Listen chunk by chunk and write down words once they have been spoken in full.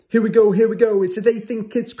Here we go, here we go. It's a They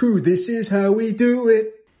Think It's Crew. This is how we do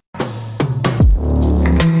it.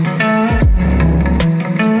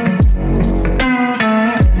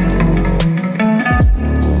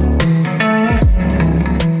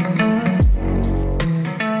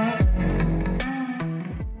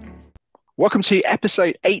 Welcome to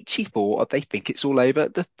episode 84 of They Think It's All Over,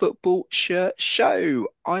 the Football Shirt Show.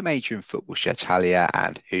 I'm Adrian Football Shirt Talia,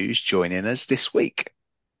 and who's joining us this week?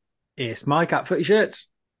 It's Mike at Footy Shirts.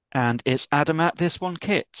 And it's Adam at This One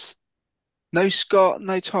Kit. No Scott,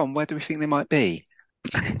 no Tom. Where do we think they might be?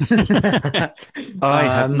 I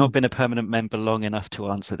have not been a permanent member long enough to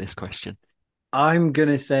answer this question. I'm going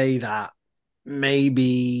to say that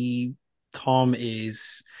maybe Tom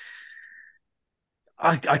is...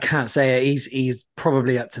 I can't say it. He's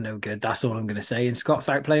probably up to no good. That's all I'm going to say. And Scott's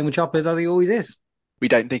out playing with choppers as he always is. We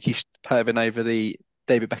don't think he's perving over the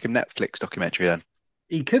David Beckham Netflix documentary then?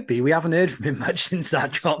 He could be. We haven't heard from him much since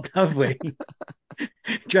that dropped, have we? Do you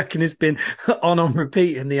reckon it's been on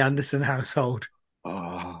repeat in the Anderson household?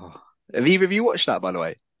 Oh, have either of you watched that, by the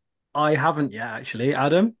way? I haven't yet, actually.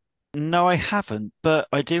 Adam? No, I haven't, but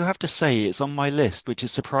I do have to say it's on my list, which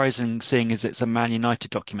is surprising seeing as it's a Man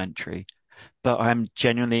United documentary. But I'm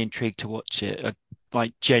genuinely intrigued to watch it.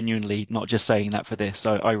 Like, genuinely, not just saying that for this.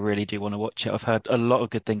 I really do want to watch it. I've heard a lot of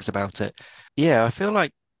good things about it. Yeah, I feel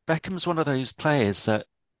like Beckham's one of those players that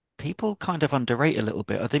people kind of underrate a little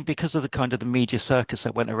bit. I think because of the kind of the media circus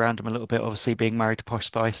that went around him a little bit, obviously being married to Posh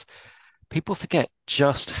Spice, people forget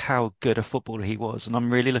just how good a footballer he was. And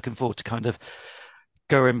I'm really looking forward to kind of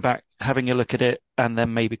going back, having a look at it, and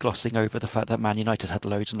then maybe glossing over the fact that Man United had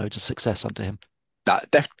loads and loads of success under him.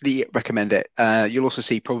 Definitely recommend it. You'll also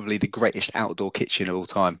see probably the greatest outdoor kitchen of all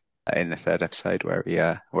time in the third episode where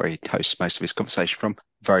he hosts most of his conversation from.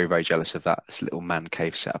 Very, very jealous of that. This little man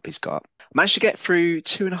cave setup he's got. I managed to get through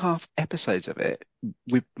 2.5 episodes of it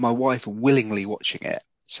with my wife willingly watching it.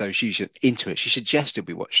 So she's into it. She suggested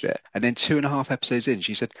we watched it. And then 2.5 episodes in,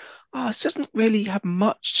 she said, "Oh, it doesn't really have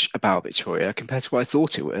much about Victoria compared to what I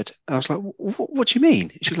thought it would." And I was like, "What do you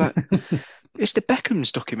mean?" She was like, "It's the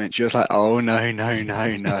Beckham's documentary." I was like, "Oh, no." After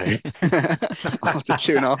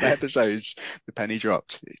 2.5 episodes, the penny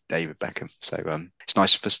dropped. It's David Beckham. So it's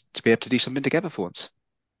nice for us to be able to do something together for once.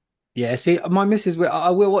 Yeah, see, my missus,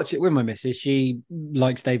 I will watch it with my missus. She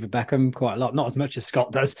likes David Beckham quite a lot, not as much as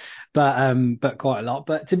Scott does, but quite a lot.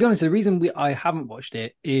 But to be honest, the reason I haven't watched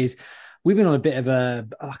it is we've been on a bit of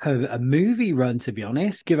a movie run, to be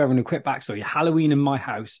honest. Give everyone a quick backstory. Halloween in my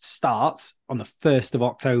house starts on the 1st of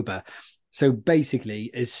October. So basically,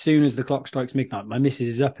 as soon as the clock strikes midnight, my missus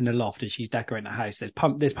is up in the loft and she's decorating the house.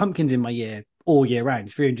 There's pumpkins in my year all year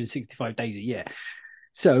round, 365 days a year.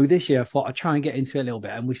 So this year I thought I'd try and get into it a little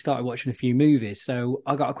bit, and we started watching a few movies. So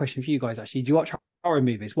I got a question for you guys, actually. Do you watch horror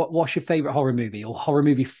movies? What's your favorite horror movie or horror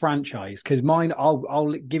movie franchise? Because mine,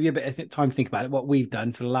 I'll give you a bit of time to think about it. What we've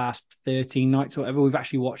done for the last 13 nights or whatever, we've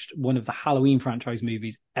actually watched one of the Halloween franchise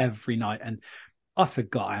movies every night, and I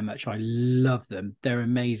forgot how much I love them. They're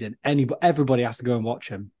amazing. Everybody has to go and watch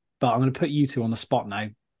them. But I'm going to put you two on the spot now.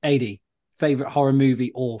 AD, favorite horror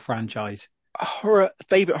movie or franchise?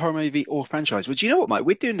 Favorite horror movie or franchise? Well, do you know what, Mike?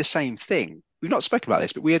 We're doing the same thing. We've not spoken about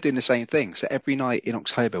this, but we are doing the same thing. So every night in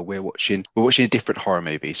October, we're watching a different horror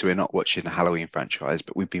movie. So we're not watching the Halloween franchise,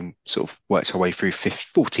 but we've been sort of worked our way through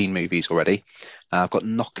 14 movies already. I've got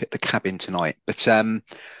Knock at the Cabin tonight. But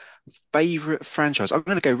favorite franchise? I'm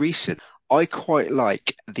going to go recent. I quite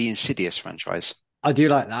like the Insidious franchise. I do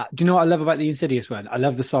like that. Do you know what I love about the Insidious one? I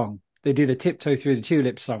love the song. They do the Tiptoe Through the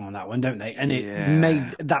Tulips song on that one, don't they? And it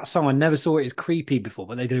made that song, I never saw it as creepy before,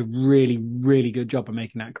 but they did a really, really good job of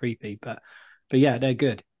making that creepy. But yeah, they're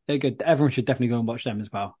good. They're good. Everyone should definitely go and watch them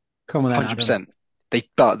as well. Come on then, 100%.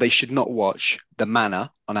 But they should not watch The Manor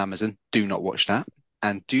on Amazon. Do not watch that.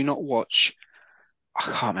 And do not watch, I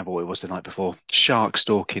can't remember what it was the night before, Shark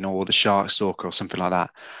Stalking or The Shark Stalker or something like that.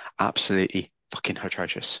 Absolutely fucking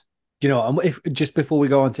atrocious. Do you know, just before we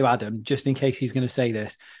go on to Adam, just in case he's going to say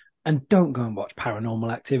this, and don't go and watch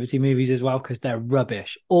Paranormal Activity movies as well, because they're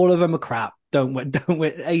rubbish. All of them are crap. Don't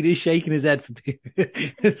Ada's shaking his head for people,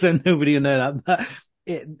 so nobody will know that.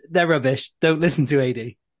 But they're rubbish. Don't listen to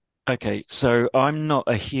AD. Okay, so I'm not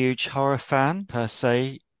a huge horror fan per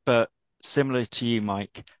se, but similar to you,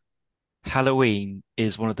 Mike, Halloween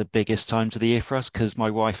is one of the biggest times of the year for us because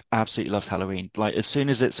my wife absolutely loves Halloween. Like, as soon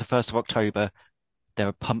as it's the 1st of October, there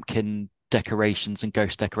are pumpkin decorations and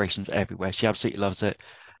ghost decorations everywhere. She absolutely loves it.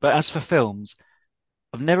 But as for films,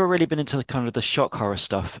 I've never really been into the kind of the shock horror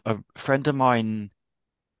stuff. A friend of mine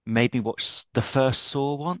made me watch the first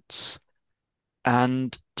Saw once.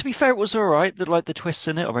 And To be fair, it was all right. The twists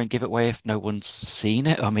in it. I won't give it away if no one's seen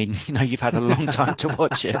it. I mean, you've had a long time to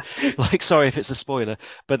watch it. Like, sorry if it's a spoiler,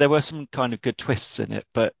 but there were some kind of good twists in it,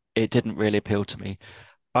 but it didn't really appeal to me.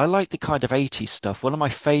 I like the kind of 80s stuff. One of my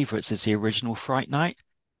favorites is the original Fright Night. I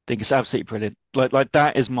think it's absolutely brilliant. Like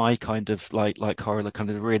that is my kind of like horror, like kind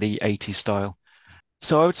of really 80s style.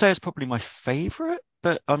 So I would say it's probably my favorite,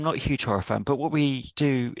 but I'm not a huge horror fan. But what we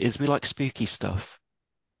do is we like spooky stuff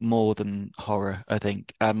more than horror, I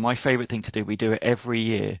think. And my favorite thing to do, we do it every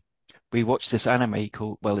year. We watch this anime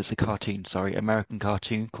called, well, it's a cartoon, sorry, American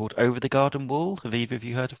cartoon called Over the Garden Wall. Have either of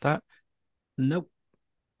you heard of that? Nope.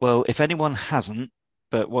 Well, if anyone hasn't,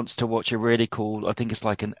 but wants to watch a really cool, I think it's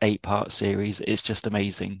like an 8-part series. It's just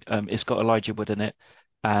amazing. It's got Elijah Wood in it,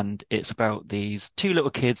 and it's about these two little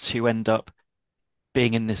kids who end up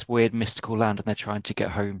being in this weird mystical land and they're trying to get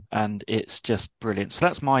home, and it's just brilliant. So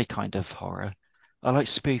that's my kind of horror. I like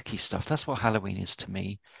spooky stuff. That's what Halloween is to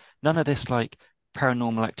me. None of this like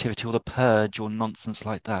paranormal activity or the purge or nonsense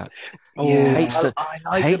like that. Oh, Hate stuff. I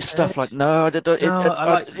like the Hate stuff like purge. no, No,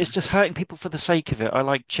 I like. it's just hurting people for the sake of it. I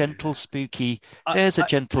like gentle, spooky. I, There's a I,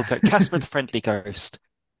 gentle Casper the Friendly Ghost.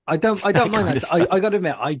 I don't That mind kind that. of I stuff. got to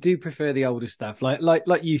admit, I do prefer the older stuff. Like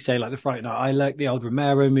you say, like the Fright Night. I like the old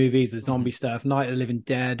Romero movies, the zombie Mhm. stuff, Night of the Living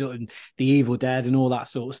Dead, and the Evil Dead, and all that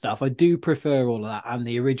sort of stuff. I do prefer all of that, and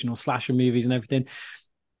the original slasher movies and everything.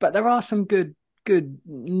 But there are some good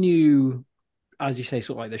new, as you say,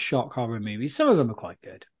 sort of like the shock horror movies. Some of them are quite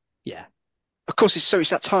good. Yeah. Of course, it's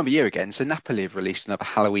that time of year again. So Napoli have released another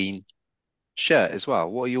Halloween shirt as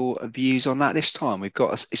well. What are your views on that this time?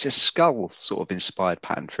 It's a skull sort of inspired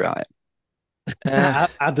pattern throughout it. Uh,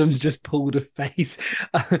 Adam's just pulled a face.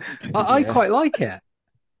 I yeah. quite like it.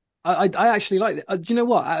 I actually like it. Do you know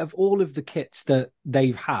what? Out of all of the kits that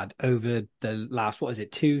they've had over the last, what is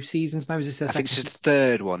it, 2 seasons now? Is this their I think this is second, the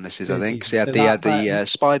third one. This is, I third think, season? so So they had that the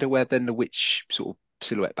spider web and the witch sort of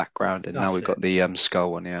silhouette background, and now that's we've it. got the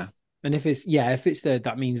skull one. Yeah. And if it's third,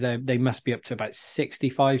 that means they must be up to about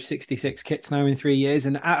 65, 66 kits now in 3 years.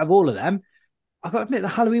 And out of all of them, I got to admit the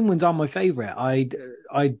Halloween ones are my favorite.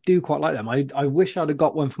 I do quite like them. I wish I'd have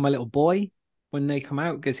got one for my little boy when they come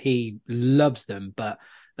out because he loves them. But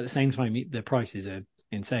at the same time, the prices are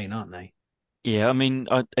insane, aren't they? Yeah, I mean,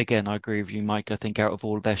 again, I agree with you, Mike. I think out of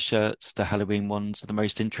all their shirts, the Halloween ones are the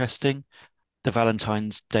most interesting. The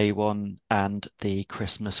Valentine's Day one and the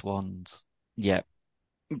Christmas ones. Yeah,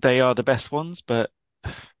 they are the best ones, but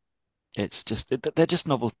it's just they're just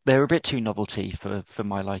novel. They're a bit too novelty for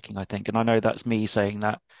my liking, I think. And I know that's me saying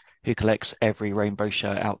that, who collects every rainbow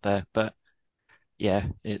shirt out there, but yeah,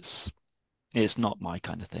 it's not my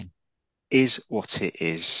kind of thing. Is what it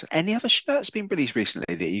is. Any other shirts been released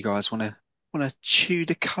recently that you guys want to chew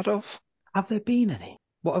the cud of? Have there been any?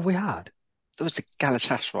 What have we had? There was the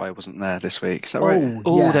Galatasaray wasn't there this week. Is that right? Oh,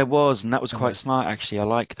 Oh, yeah, there was, and that was there quite was. smart actually. I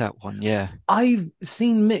like that one. Yeah. I've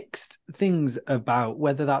seen mixed things about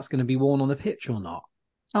whether that's going to be worn on the pitch or not.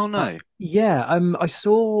 Oh no. Yeah, I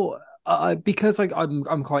saw because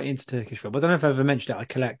I'm quite into Turkish football. I don't know if I've ever mentioned it. I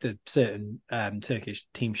collected certain Turkish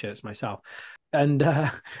team shirts myself, and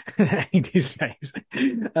his face.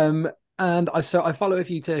 Um, and I follow a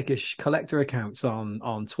few Turkish collector accounts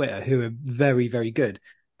on Twitter who are very very good.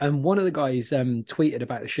 And one of the guys tweeted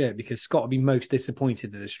about the shirt because Scott would be most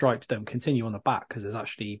disappointed that the stripes don't continue on the back because there's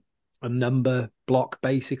actually a number block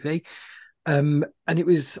basically. And it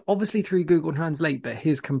was obviously through Google Translate, but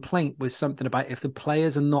his complaint was something about if the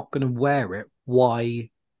players are not going to wear it, why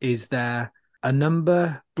is there a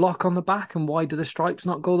number block on the back, and why do the stripes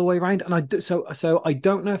not go all the way around? And so I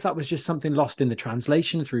don't know if that was just something lost in the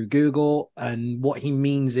translation through Google, and what he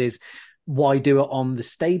means is why do it on the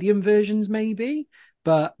stadium versions, maybe.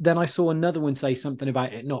 But then I saw another one say something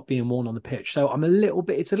about it not being worn on the pitch. So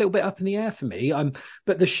it's a little bit up in the air for me.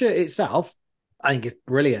 But the shirt itself, I think it's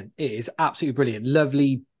brilliant. It is absolutely brilliant.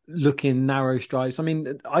 Lovely looking narrow stripes. I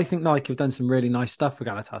mean, I think Nike have done some really nice stuff for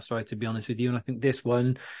Galatasaray, to be honest with you. And I think this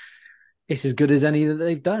one is as good as any that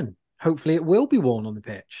they've done. Hopefully, it will be worn on the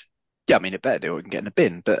pitch. Yeah, I mean it better do it and get in the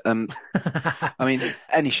bin. But I mean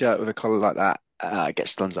any shirt with a collar like that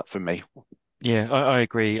gets thumbs up from me. Yeah, I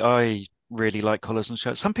agree. I really like collars and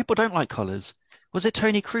shirts. Some people don't like collars. Was it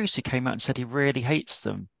Tony Cruz who came out and said he really hates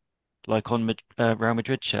them, like on Real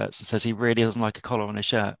Madrid shirts, and says he really doesn't like a collar on a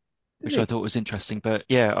shirt, which I thought was interesting. But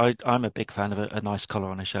yeah, I'm a big fan of a nice collar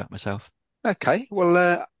on a shirt myself. Okay,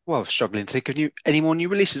 well, struggling to think of any more new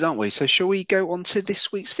releases, aren't we? So shall we go on to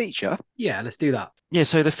this week's feature? Yeah, let's do that. Yeah,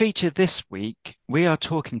 so the feature this week, we are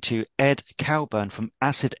talking to Ed Cowburn from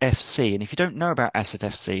Acid FC. And if you don't know about Acid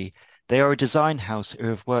FC, they are a design house who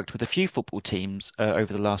have worked with a few football teams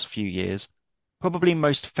over the last few years. Probably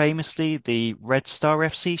most famously the Red Star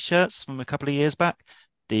FC shirts from a couple of years back.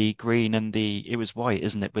 The green and it was white,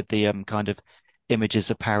 isn't it? With the kind of images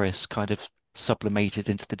of Paris kind of sublimated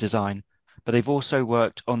into the design. But they've also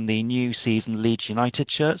worked on the new season Leeds United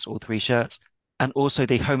shirts, all three shirts, and also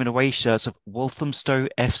the home and away shirts of Walthamstow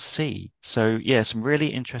FC. So yeah, some really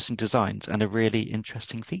interesting designs and a really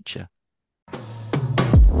interesting feature.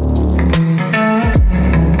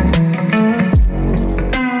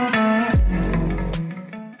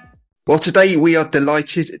 Well, today we are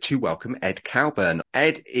delighted to welcome Ed Cowburn.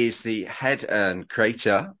 Ed is the head and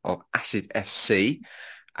creator of Acid FC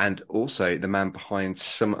and also the man behind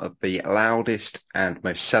some of the loudest and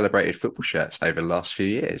most celebrated football shirts over the last few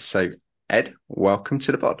years. So, Ed, welcome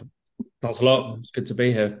to the pod. Thanks a lot. It's good to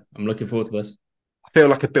be here. I'm looking forward to this. I feel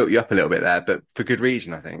like I built you up a little bit there, but for good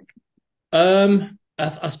reason, I think.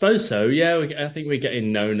 I suppose so. Yeah, I think we're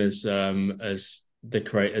getting known as the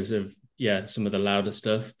creators of some of the louder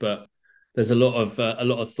stuff, but there's a lot of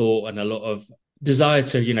thought and a lot of desire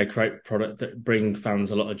to create a product that bring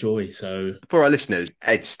fans a lot of joy. So for our listeners,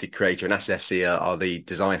 Ed's the creator and SFC are the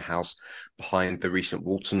design house behind the recent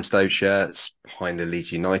Walthamstow shirts, behind the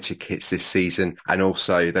Leeds United kits this season, and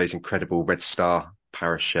also those incredible Red Star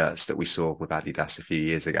Paris shirts that we saw with Adidas a few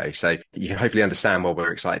years ago. So you can hopefully understand why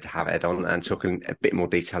we're excited to have Ed on and talk in a bit more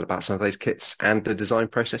detail about some of those kits and the design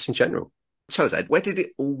process in general. Tell us, Ed, where did it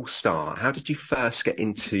all start? How did you first get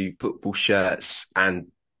into football shirts and,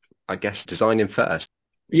 I guess, designing first?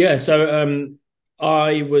 Yeah, so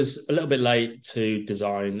I was a little bit late to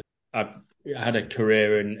design. I had a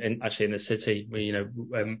career in the city,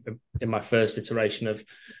 in my first iteration of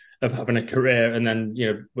having a career, and then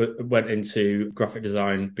went into graphic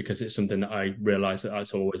design because it's something that I realised that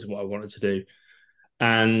that's always what I wanted to do.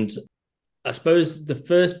 And I suppose the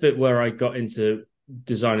first bit where I got into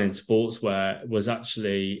designing sportswear was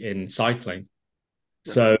actually in cycling.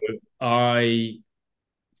 So I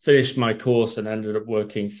finished my course and ended up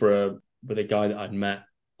working with a guy that I'd met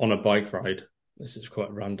on a bike ride. This is quite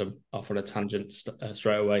random, off on a tangent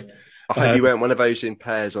straight away. I hope you weren't one of those in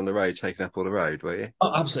pairs on the road taking up all the road, were you?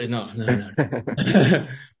 Oh, absolutely not. No.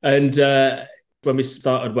 And when we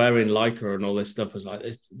started wearing Lycra and all this stuff, I was like,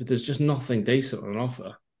 there's just nothing decent on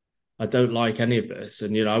offer. I don't like any of this.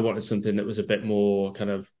 And, I wanted something that was a bit more kind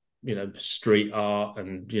of, street art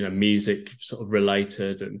and, music sort of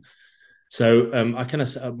related. And so I kind of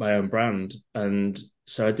set up my own brand. And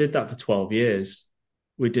so I did that for 12 years.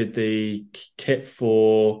 We did the kit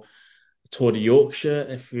for Tour de Yorkshire,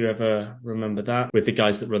 if you ever remember that, with the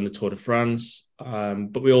guys that run the Tour de France.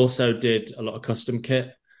 But we also did a lot of custom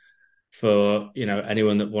kit for,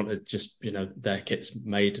 anyone that wanted just, their kits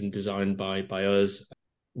made and designed by us.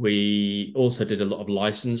 We also did a lot of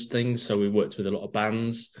licensed things. So we worked with a lot of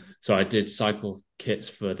bands. So I did cycle kits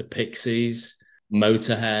for the Pixies,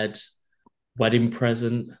 Motorhead, Wedding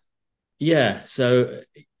Present. Yeah. So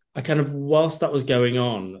I kind of, whilst that was going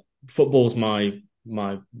on, football's my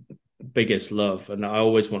biggest love. And I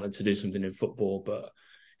always wanted to do something in football, but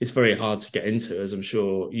it's very hard to get into, as I'm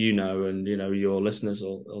sure you know, and, your listeners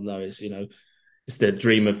will know. It's the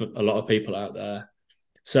dream of a lot of people out there.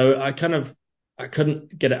 So I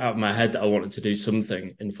couldn't get it out of my head that I wanted to do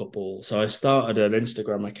something in football. So I started an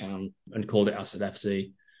Instagram account and called it Acid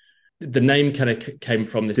FC. The name kind of came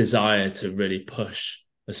from the desire to really push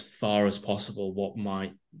as far as possible what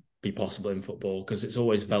might be possible in football, because it's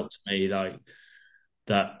always felt to me like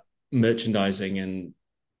that merchandising and,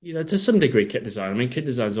 to some degree, kit design. I mean, kit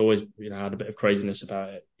design's always, had a bit of craziness about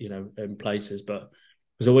it, in places, but it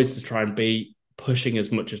was always to try and be pushing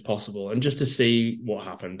as much as possible and just to see what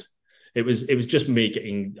happened. It was just me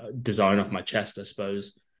getting design off my chest, I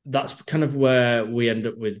suppose. That's kind of where we end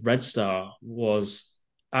up with Red Star. Was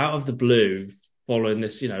out of the blue, following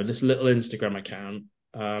this, this little Instagram account.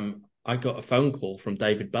 I got a phone call from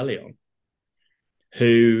David Bellion,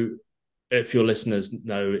 who, if your listeners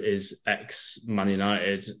know, is ex-Man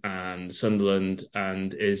United and Sunderland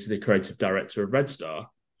and is the creative director of Red Star.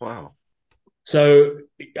 Wow. So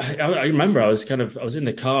I remember I was in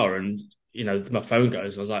the car and, my phone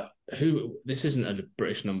goes. I was like, "Who? This isn't a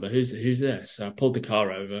British number. Who's this?" So I pulled the car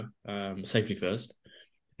over, safety first,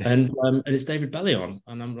 and it's David Bellion,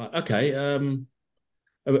 and I'm like, "Okay." And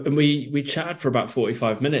we chatted for about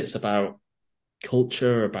 45 minutes about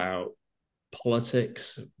culture, about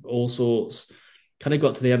politics, all sorts. Kind of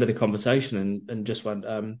got to the end of the conversation and just went,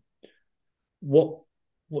 "What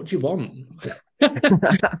do you want?"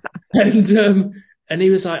 And he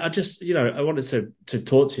was like, I wanted to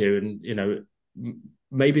talk to you, and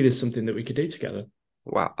maybe there's something that we could do together.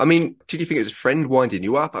 Wow. I mean, did you think it was a friend winding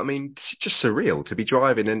you up? I mean, it's just surreal to be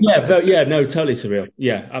driving Yeah, but yeah, no, totally surreal.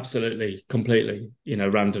 Yeah, absolutely, completely,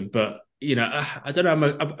 random. But I don't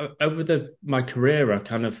know. Over my career, I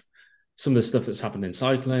kind of some of the stuff that's happened in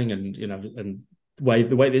cycling, and and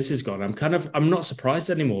the way this has gone, I'm not surprised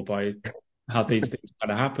anymore by how these things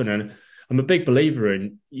kind of happen. And I'm a big believer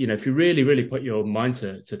in if you really, really put your mind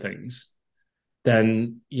to things,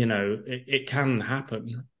 then it can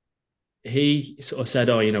happen. He sort of said,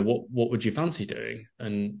 "Oh, what would you fancy doing?"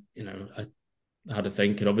 And I had to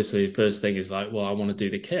think, and obviously the first thing is like, well, I want to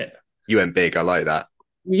do the kit. You went big. I like that.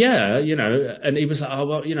 Yeah, and he was like, oh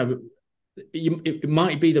well, it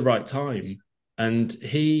might be the right time. And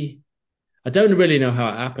I don't really know how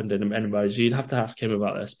it happened in many ways. You'd have to ask him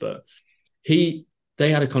about this, but they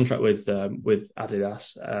had a contract with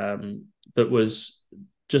Adidas that was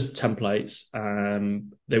just templates.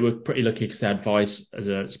 They were pretty lucky because they had Vice as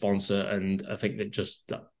a sponsor, and I think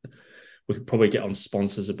that we could probably get on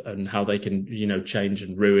sponsors and how they can change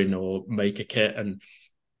and ruin or make a kit. And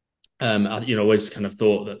I always kind of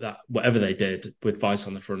thought that whatever they did with Vice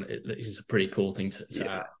on the front, it is a pretty cool thing to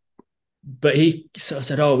add. But he sort of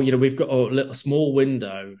said, "Oh, we've got a small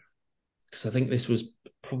window," because I think this was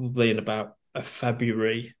probably in about a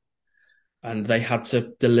February, and they had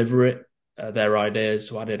to deliver their ideas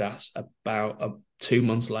to Adidas about 2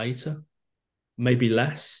 months later, maybe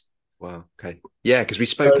less. Wow. Okay. Yeah, because we've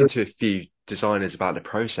spoken to a few designers about the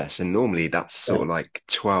process, and normally that's sort of like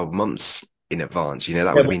 12 months in advance.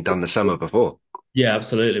 That would have been done the summer before. Yeah,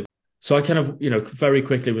 absolutely. So I kind of, very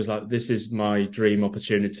quickly was like, this is my dream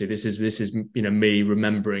opportunity. This is me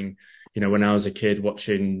remembering, when I was a kid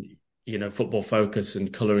watching, Football Focus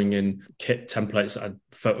and colouring in kit templates that I'd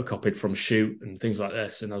photocopied from Shoot and things like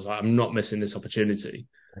this. And I was like, I'm not missing this opportunity.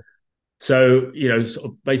 So, sort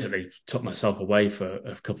of basically took myself away for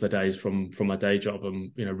a couple of days from my day job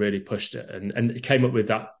and, really pushed it and came up with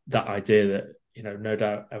that idea that, no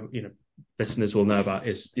doubt, listeners will know about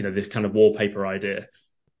is, this kind of wallpaper idea.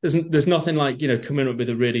 There's nothing like, coming up with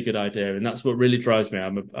a really good idea. And that's what really drives me.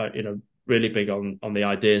 I'm, really big on the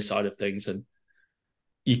idea side of things. And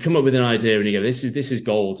you come up with an idea and you go, this is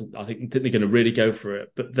gold. I think they're going to really go for it.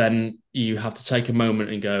 But then you have to take a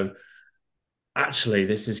moment and go, actually,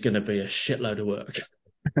 this is going to be a shitload of work.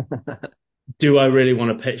 Do I really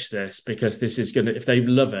want to pitch this? Because this is going to, if they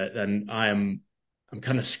love it, then I'm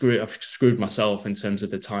kind of screwed. I've screwed myself in terms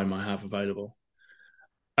of the time I have available.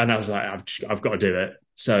 And I was like, I've got to do it.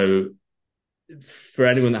 So for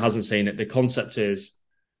anyone that hasn't seen it, the concept is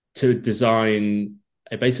to design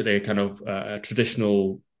basically a kind of a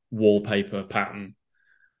traditional wallpaper pattern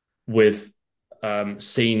with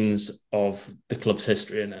scenes of the club's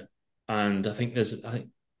history in it. And I think there's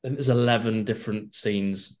 11 different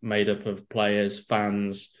scenes made up of players,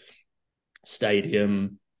 fans,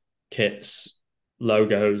 stadium, kits,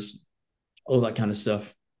 logos, all that kind of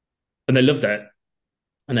stuff. And they loved it.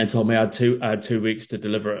 And then told me I had 2 weeks to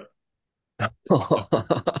deliver it.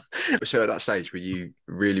 So at that stage, were you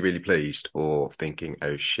really, really pleased or thinking,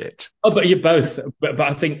 oh shit? Oh, but you're both. But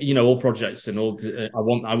I think, all projects and all, I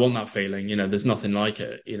want that feeling, there's nothing like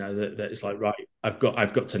it, that it's like, right, I've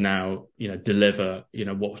got to now, deliver,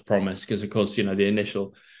 what was promised. Because of course, the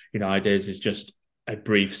initial, ideas is just a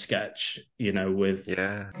brief sketch, with.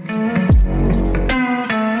 Yeah.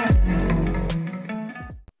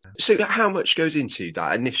 So how much goes into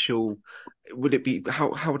that initial, would it be,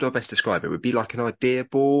 how would I best describe it? Would it be like an idea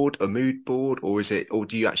board, a mood board, or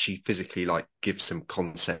do you actually physically like give some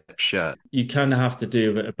concept shirt? You kind of have to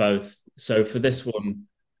do a bit of both. So for this one,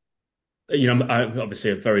 I'm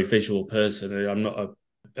obviously a very visual person. I'm not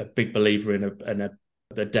a big believer in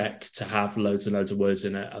a deck to have loads and loads of words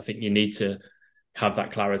in it. I think you need to have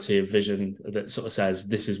that clarity of vision that sort of says,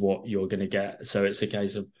 this is what you're going to get. So it's a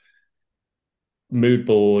case of mood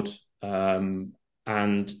board,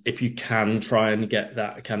 and if you can try and get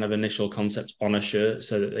that kind of initial concept on a shirt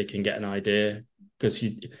so that they can get an idea, because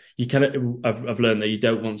you kind of I've learned that you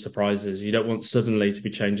don't want surprises. You don't want suddenly to be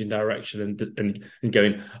changing direction and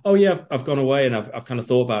going, oh yeah, I've gone away and I've kind of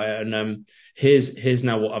thought about it, and here's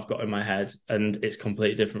now what I've got in my head, and it's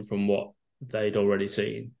completely different from what they'd already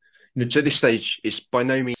seen. So at this stage, it's by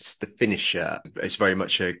no means the finished shirt. It's very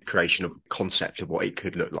much a creation of concept of what it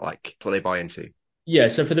could look like. What they buy into. Yeah,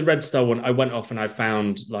 so for the Red Star one, I went off and I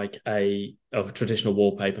found like a traditional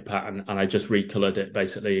wallpaper pattern, and I just recolored it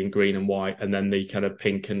basically in green and white, and then the kind of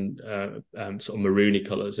pink and sort of maroony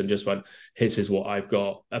colors, and just went, "This is what I've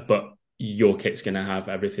got, but your kit's going to have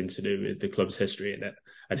everything to do with the club's history in it,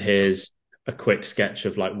 and here's a quick sketch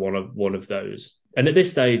of like one of those." And at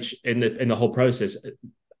this stage in the whole process,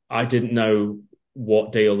 I didn't know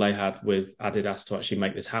what deal they had with Adidas to actually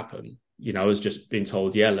make this happen. I was just being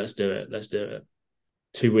told, yeah, let's do it.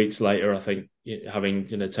 2 weeks later, I think, having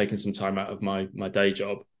taken some time out of my day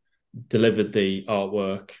job, delivered the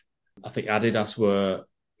artwork. I think Adidas were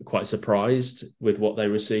quite surprised with what they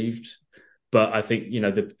received, but I think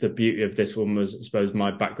the beauty of this one was, I suppose,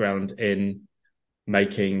 my background in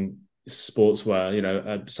making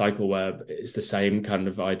sportswear, cycle wear. It's the same kind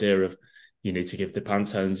of idea of, you need to give the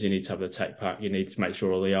Pantones, you need to have the tech pack, you need to make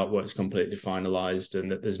sure all the artwork's completely finalized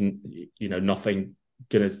and that there's nothing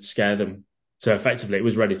going to scare them. So effectively, it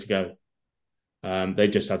was ready to go. They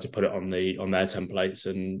just had to put it on their templates,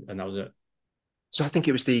 and that was it. So I think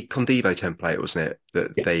it was the Condivo template, wasn't it,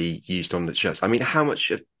 that they used on the shirts? I mean, how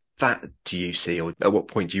much of that do you see, or at what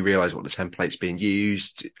point do you realise what the template's being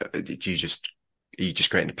used? Are you just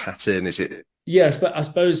creating a pattern? Is it? Yes, but I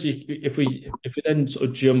suppose if we then sort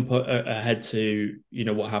of jump ahead to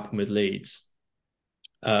what happened with Leeds,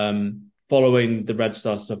 following the Red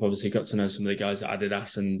Star stuff, obviously got to know some of the guys at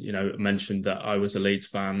Adidas, and mentioned that I was a Leeds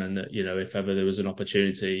fan, and that if ever there was an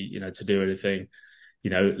opportunity to do anything,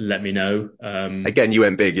 let me know. Again, you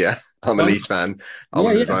went big, yeah. I'm a Leeds fan. I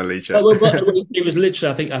want to design a Leeds shirt. But it was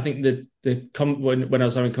literally, I think when I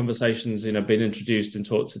was having conversations, being introduced and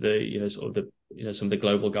talked to the some of the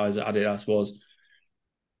global guys at Adidas was,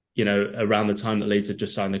 around the time that Leeds had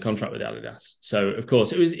just signed the contract with Adidas. So of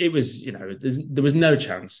course it was there was no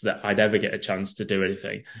chance that I'd ever get a chance to do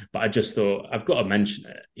anything. But I just thought, I've got to mention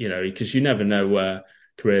it, because you never know where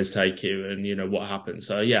careers take you and what happens.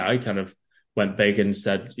 So yeah, I kind of went big and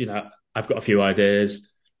said, I've got a few ideas.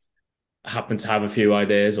 Happened to have a few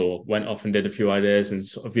ideas, or went off and did a few ideas, and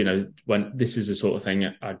sort of when this is the sort of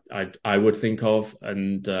thing I would think of,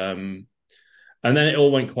 and then it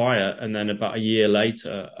all went quiet. And then about a year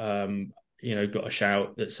later, got a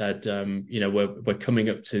shout that said, we're coming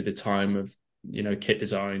up to the time of kit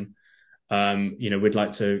design. We'd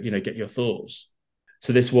like to get your thoughts.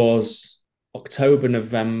 So this was October,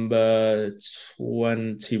 November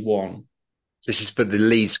 21. This is for the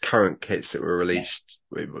Leeds current kits that were released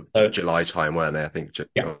July time, weren't they? I think.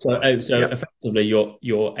 Yeah. So effectively,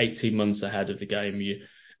 you're 18 months ahead of the game.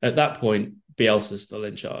 At that point, Bielsa's still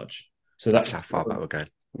in charge. So that's how far back we're going.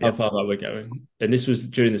 How far back we're going, and this was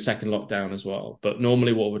during the second lockdown as well. But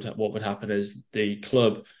normally, what would happen is the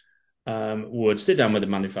club would sit down with the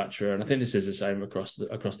manufacturer, and I think this is the same across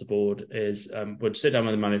the board. Would sit down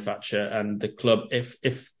with the manufacturer, and the club,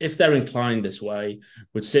 if they're inclined this way,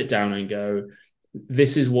 would sit down and go,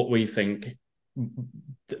 "This is what we think."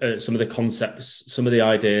 Some of the concepts, some of the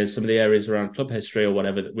ideas, some of the areas around club history or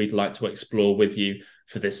whatever that we'd like to explore with you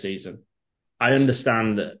for this season. I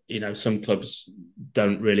understand that some clubs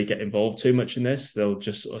don't really get involved too much in this. They'll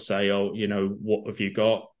just sort of say, "Oh, what have you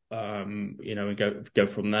got?" And go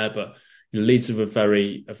from there. But Leeds are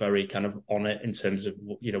very kind of on it in terms of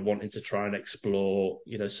wanting to try and explore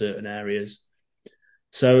certain areas.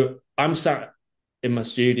 So I'm sat in my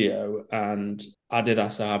studio, and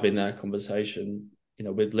Adidas are having their conversation,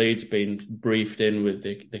 with Leeds being briefed in with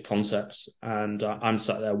the concepts, and I'm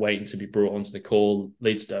sat there waiting to be brought onto the call.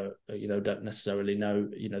 Leeds don't necessarily know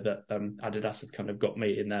that Adidas have kind of got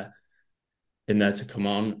me in there to come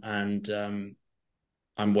on, and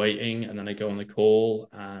I'm waiting, and then I go on the call,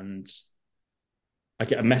 and I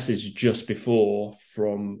get a message just before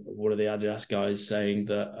from one of the Adidas guys saying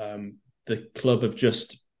that the club have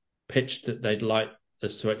just pitched that they'd like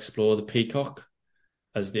us to explore the peacock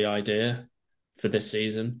as the idea for this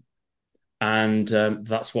season. And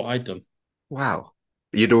that's what I'd done. Wow.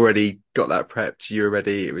 You'd already got that prepped. You were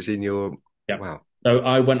ready. It was in your... Yeah. Wow. So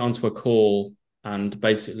I went onto a call and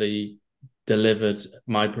basically delivered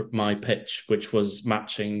my pitch, which was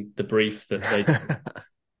matching the brief that they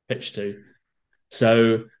pitched to.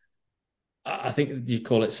 So I think you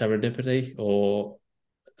call it serendipity or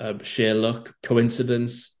sheer luck,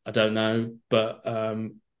 coincidence. I don't know, but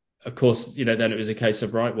of course, then it was a case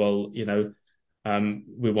of right. Well,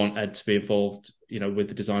 we want Ed to be involved, with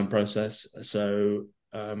the design process. So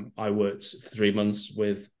I worked for 3 months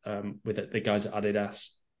with the guys at Adidas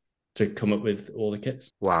to come up with all the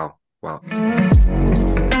kits. Wow.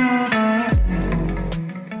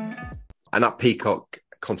 And that peacock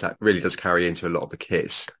concept really does carry into a lot of the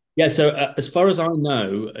kits. Yeah, so as far as I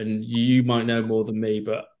know, and you might know more than me,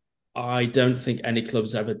 but I don't think any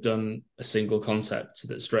club's ever done a single concept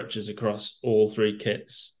that stretches across all 3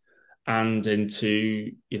 kits and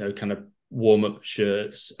into, kind of warm-up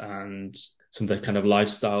shirts and some of the kind of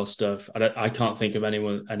lifestyle stuff. I can't think of any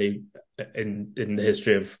in the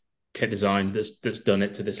history of kit design that's done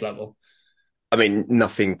it to this level. I mean,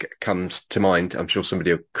 nothing comes to mind. I'm sure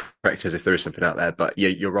somebody will correct us if there is something out there. But yeah,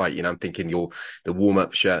 you're right. I'm thinking the warm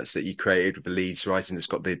up shirts that you created with the Leeds writing, it's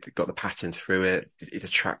got the pattern through it. It's a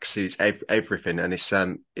tracksuits, everything, and it's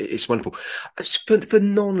wonderful. For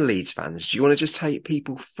non Leeds fans, do you want to just take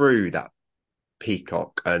people through that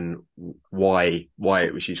peacock and why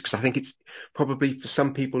it was used? Because I think it's probably for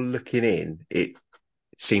some people looking in, it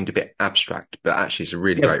seemed a bit abstract, but actually it's a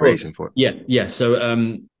really great reason for it. Yeah.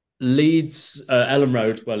 So Leeds, Ellen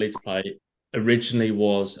Road, where Leeds play, originally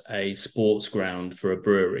was a sports ground for a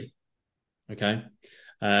brewery. Okay,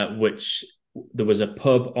 which there was a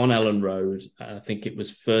pub on Ellen Road. I think it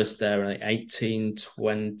was first there in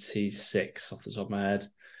 1826, off the top of my head,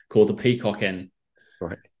 called the Peacock Inn.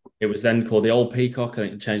 Right. It was then called the Old Peacock. I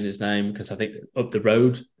think it changed its name because I think up the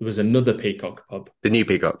road there was another Peacock pub. The New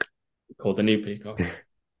Peacock. Called the New Peacock.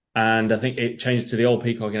 And I think it changed to the Old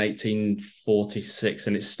Peacock in 1846,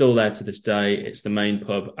 and it's still there to this day. It's the main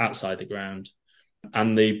pub outside the ground.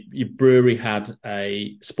 And the brewery had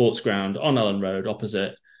a sports ground on Ellen Road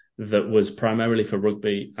opposite that was primarily for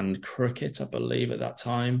rugby and cricket, I believe, at that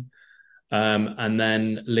time. And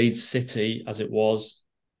then Leeds City, as it was,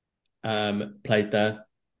 played there.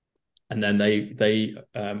 And then they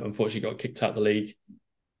unfortunately got kicked out of the league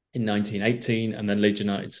in 1918, and then Leeds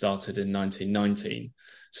United started in 1919.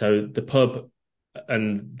 So the pub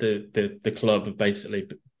and the club have basically,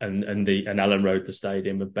 and Ellen Road, the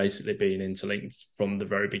stadium, have basically been interlinked from the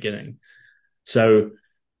very beginning. So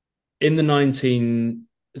in the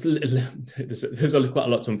there's quite a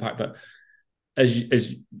lot to unpack, but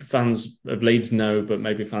as fans of Leeds know, but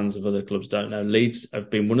maybe fans of other clubs don't know, Leeds have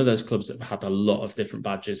been one of those clubs that have had a lot of different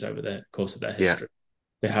badges over the course of their history.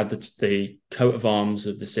 Yeah. They had the coat of arms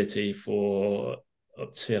of the city for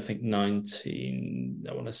up to, I think, about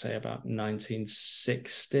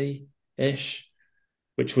 1960-ish,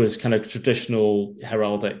 which was kind of traditional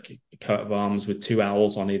heraldic coat of arms with two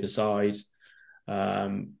owls on either side.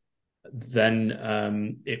 Then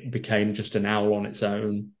it became just an owl on its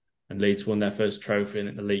own, and Leeds won their first trophy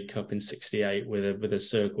in the League Cup in '68 with a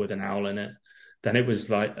circle with an owl in it. Then it was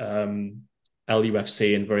like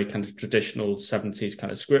LUFC in very kind of traditional 70s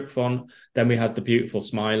kind of script font. Then we had the beautiful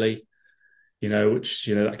smiley, which,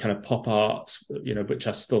 that kind of pop art, which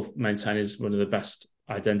I still maintain is one of the best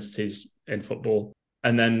identities in football.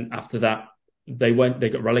 And then after that, they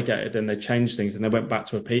got relegated and they changed things, and they went back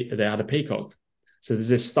to they had a peacock. So there's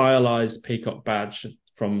this stylized peacock badge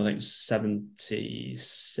from, I think,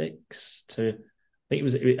 76 to, I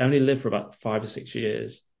think it only lived for about 5 or 6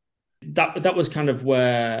 years. That was kind of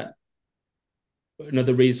where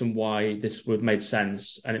another reason why this would made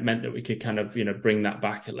sense, and it meant that we could kind of, bring that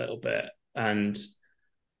back a little bit. And,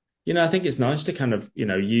 I think it's nice to kind of,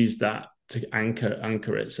 use that to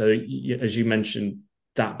anchor it. So as you mentioned,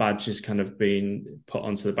 that badge is kind of been put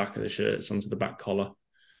onto the back of the shirts, onto the back collar.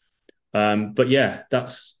 But yeah,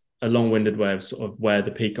 that's a long-winded way of sort of where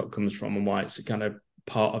the peacock comes from and why it's a kind of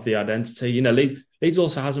part of the identity. Leeds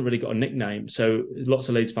also hasn't really got a nickname, so lots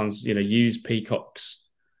of Leeds fans, use peacocks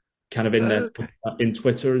kind of in their in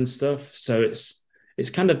Twitter and stuff. So it's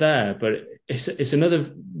kind of there, but it's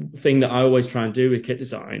another thing that I always try and do with kit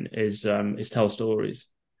design is tell stories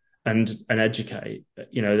and educate.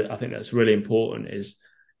 I think that's really important. Is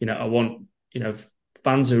I want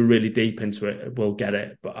fans who are really deep into it will get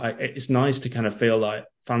it, but it's nice to kind of feel like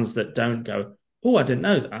fans that don't go, oh, I didn't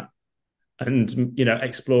know that, and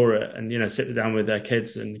explore it and sit down with their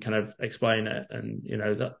kids and kind of explain it. And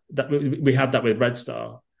that we had that with Red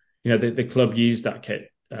Star. The club used that kit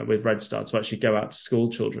with Red Star to actually go out to school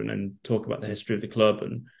children and talk about the history of the club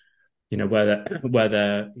and where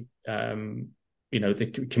they're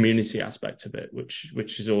the community aspect of it,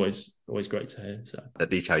 which is always great to hear. So the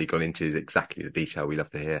detail you've gone into is exactly the detail we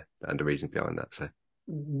love to hear and the reason behind that. So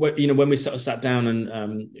when we sort of sat down and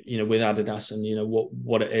with Adidas and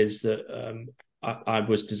what it is that I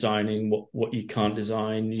was designing, what you can't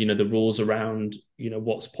design, the rules around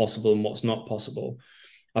what's possible and what's not possible.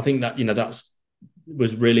 I think that that's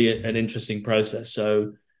was really an interesting process.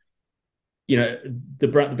 So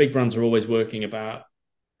the big brands are always working about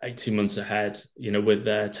 18 months ahead, with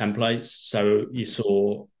their templates. So you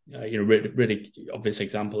saw, really obvious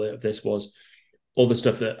example of this was all the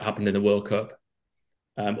stuff that happened in the World Cup,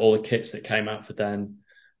 all the kits that came out for then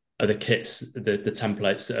are the kits, the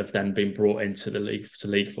templates that have then been brought into the league, to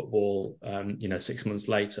league football, 6 months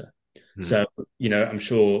later. So, I'm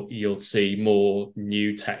sure you'll see more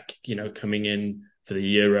new tech, coming in for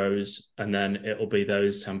the Euros, and then it'll be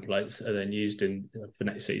those templates that are then used for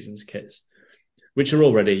next season's kits, which are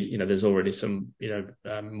already, there's already some,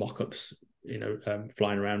 mock-ups,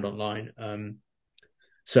 flying around online.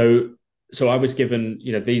 So so I was given,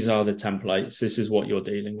 these are the templates. This is what you're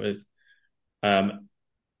dealing with. And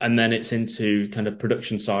then it's into kind of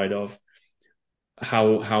production side of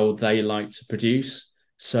how they like to produce.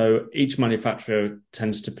 So each manufacturer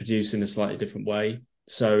tends to produce in a slightly different way.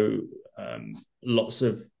 So lots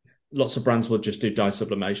of brands will just do dye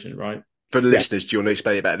sublimation, right? For the listeners, do you want to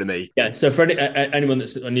explain it better than me? Yeah. So for anyone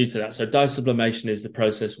that's new to that, so dye sublimation is the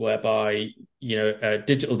process whereby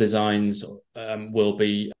digital designs will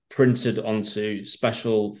be printed onto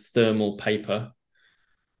special thermal paper,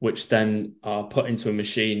 which then are put into a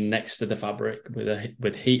machine next to the fabric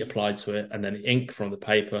with heat applied to it, and then the ink from the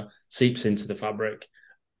paper seeps into the fabric,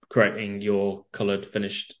 creating your coloured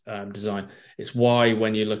finished design. It's why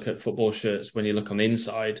when you look at football shirts, when you look on the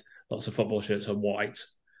inside, lots of football shirts are white,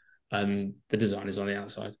 and the design is on the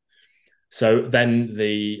outside. So then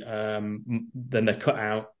they're cut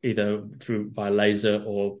out either by laser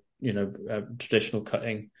or traditional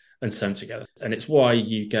cutting and sewn together. And it's why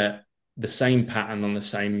you get the same pattern on the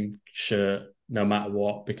same shirt no matter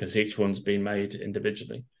what, because each one's been made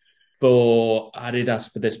individually. For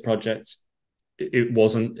Adidas, for this project, it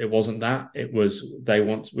wasn't that. It was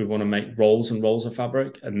we want to make rolls and rolls of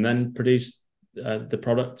fabric and then produce the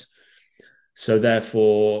product. So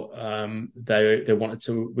therefore, they wanted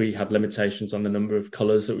to. We had limitations on the number of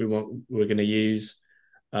colours that we're going to use.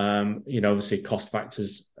 Obviously cost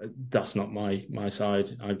factors. That's not my side.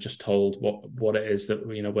 I'm just told what it is that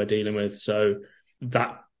we're dealing with. So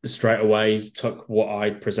that straight away took what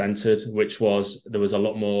I'd presented, which was there was a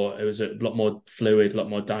lot more. It was a lot more fluid, a lot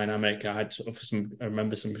more dynamic. I had I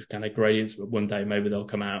remember some kind of gradients, but one day maybe they'll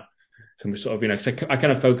come out. Some sort of so I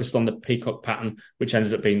kind of focused on the peacock pattern, which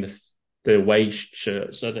ended up being the away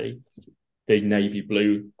shirt, so the navy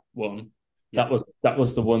blue one. Yeah. That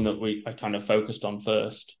was the one that I kind of focused on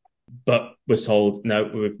first, but was told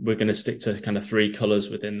no, we're going to stick to kind of 3 colours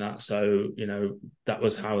within that. So that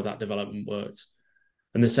was how that development worked.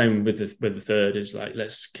 And the same with the third is like,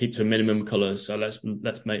 let's keep to a minimum colours. So let's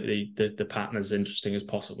make the pattern as interesting as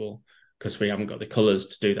possible, because we haven't got the colours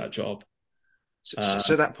to do that job. So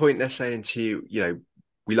at that point, they're saying to you,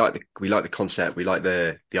 we like the concept, we like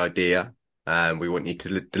the idea, we want you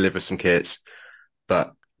to deliver some kits,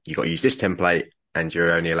 but you got to use this template, and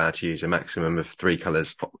you're only allowed to use a maximum of 3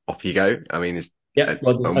 colours. Off you go. I mean,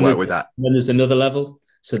 work with that. Then there's another level.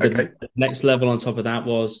 So the next level on top of that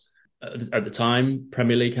was at the time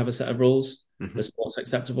Premier League have a set of rules as what's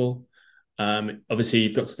acceptable. Obviously,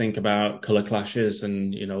 you've got to think about colour clashes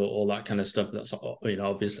and all that kind of stuff. That's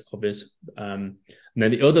obvious. And then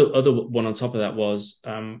the other one on top of that was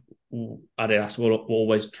Adidas will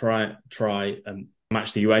always try and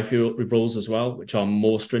match the UEFA rules as well, which are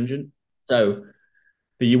more stringent. So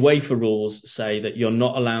the UEFA rules say that you're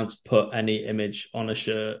not allowed to put any image on a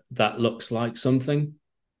shirt that looks like something.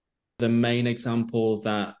 The main example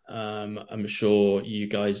that I'm sure you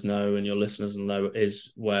guys know and your listeners will know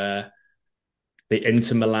is where the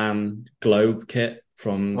Inter Milan Globe kit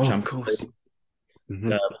from Champions League. Was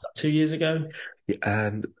that 2 years ago?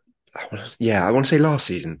 Yeah, I want to say last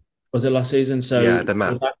season. Was it last season? So yeah, the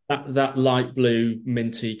map. That light blue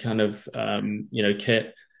minty kind of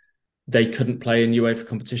kit, they couldn't play in UEFA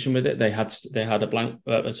competition with it. They had a blank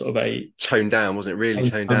sort of a toned down, wasn't it? Really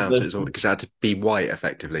toned down. So it was all because it had to be white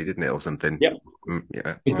effectively, didn't it, or something? Yep.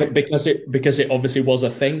 Yeah. Right. Because it obviously was a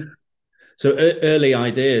thing. So early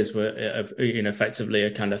ideas were effectively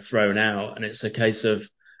are kind of thrown out, and it's a case of.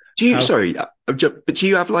 Do you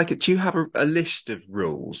have a list of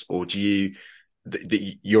rules, or do you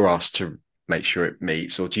that you're asked to make sure it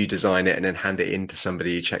meets, or do you design it and then hand it in to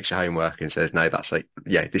somebody who checks your homework and says, no, that's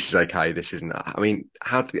this is okay, this isn't? I mean,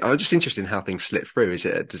 I'm just interested in how things slip through. Is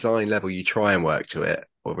it at design level you try and work to it,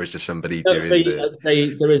 or is there somebody doing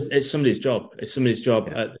it's somebody's job. It's somebody's job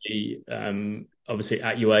at the obviously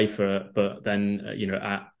at UEFA, but then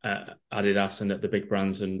at Adidas and at the big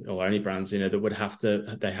brands or any brands, that would have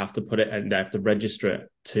to put it and they have to register it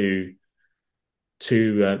to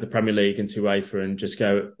the Premier League and to UEFA and just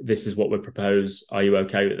go, this is what we propose. Are you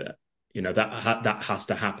okay with it? That has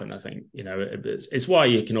to happen. I think it's why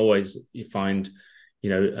you can always find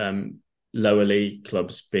lower league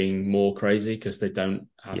clubs being more crazy because they don't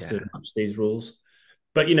have to match these rules.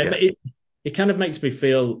 But it kind of makes me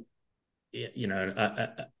feel.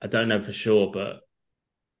 I don't know for sure, but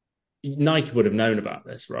Nike would have known about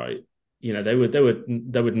this, right? They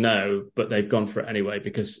would know, but they've gone for it anyway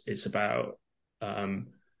because it's about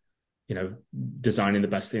designing the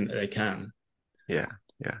best thing that they can. Yeah.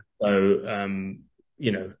 So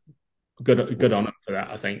good on them for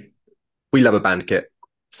that. I think we love a band kit,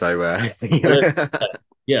 so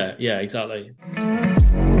yeah, exactly.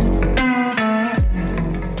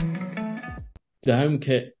 the home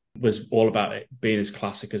kit was all about it being as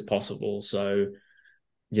classic as possible. So,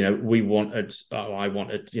 I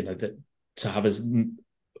wanted, to have as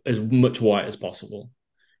much white as possible.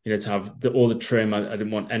 To have all the trim. I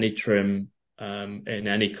didn't want any trim in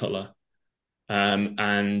any color.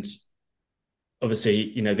 And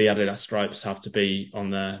obviously, the Adidas stripes have to be on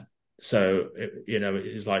there. So,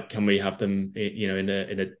 it's like, can we have them, in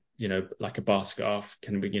a like a bar scarf?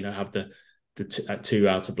 Can we, have the two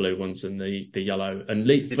outer blue ones and the yellow? And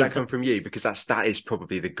Did that come from you? Because that is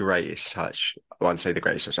probably the greatest touch. I won't say the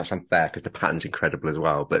greatest touch. That's unfair because the pattern's incredible as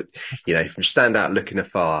well. But from stand out looking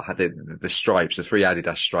afar, had the stripes, the three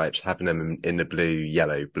Adidas stripes, having them in the blue,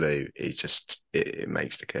 yellow, blue, it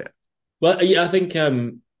makes the kit. Well, yeah, I think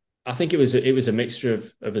it was a mixture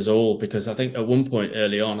of us all, because I think at one point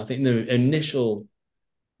early on, I think the initial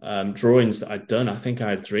drawings that I'd done, I think I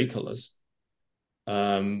had three colors.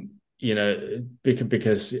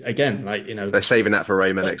 Because again, they're saving that for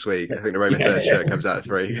Roma next week. I think the Roma first shirt comes out at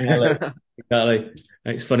 3. Exactly.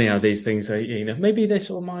 It's funny how these things are, maybe they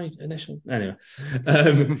saw my initial anyway.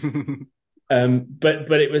 But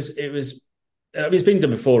it's been done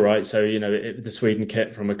before, right? So the Sweden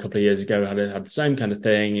kit from a couple of years ago had the same kind of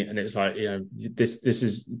thing, and it's like, this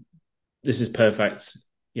is perfect.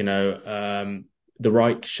 The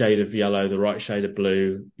right shade of yellow, the right shade of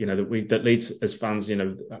blue, that Leeds as fans, we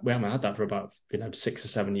haven't had that for about 6 or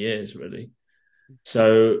 7 years really.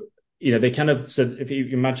 So they kind of, so if you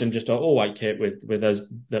imagine just an all white kit with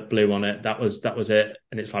that blue on it, that was it.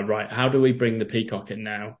 And it's like, right, how do we bring the peacock in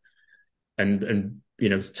now and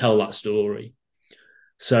tell that story?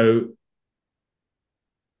 So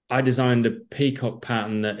I designed a peacock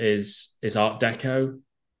pattern that is Art Deco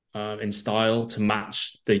in style to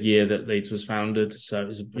match the year that Leeds was founded. So it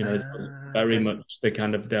was, very much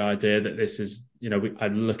the idea that this is,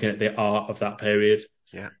 I'm looking at the art of that period.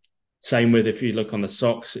 Yeah. Same with, if you look on the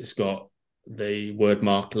socks, it's got the word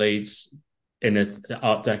mark Leeds in an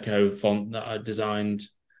Art Deco font that I designed.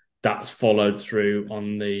 That's followed through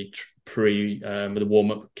on the the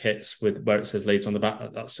warm up kits with where it says Leeds on the back.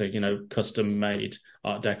 That's a custom made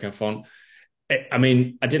Art Deco font. I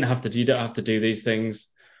mean, you don't have to do these things.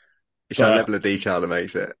 It's that level of detail that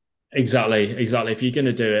makes it. Exactly. If you're going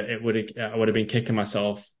to do it, I would have been kicking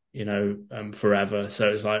myself, forever.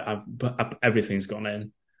 So it's like everything's gone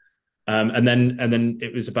in, and then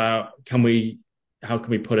it was about how can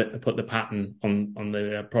we put the pattern on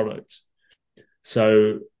the product.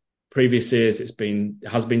 So previous years has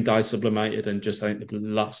been dye sublimated, and just I think the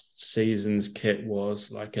last season's kit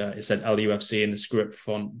was like it said LUFC in the script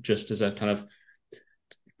font, just as a kind of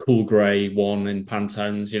cool grey one in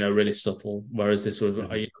Pantones, really subtle. Whereas this was,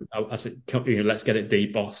 I said, let's get it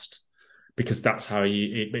debossed, because that's how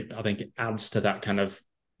I think it adds to that kind of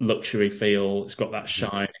luxury feel. It's got that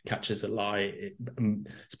shine, it catches the light.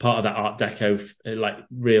 It's part of that Art Deco, like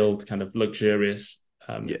real kind of luxurious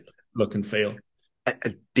look and feel.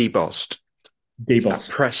 Debossed.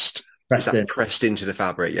 Pressed. Is that in. Pressed into the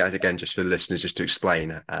fabric? Yeah, again, just for the listeners, just to explain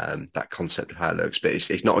that concept of how it looks. But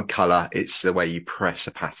it's not a colour; it's the way you press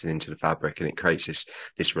a pattern into the fabric, and it creates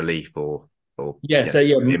this relief or image. It's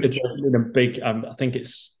a big. I think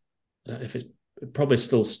it's if it's probably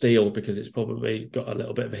still steel, because it's probably got a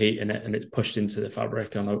little bit of heat in it, and it's pushed into the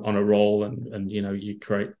fabric on a roll, and you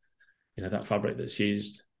create that fabric that's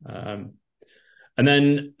used. And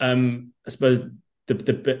then I suppose.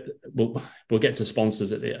 The bit we'll get to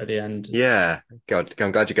sponsors at the end. Yeah, God,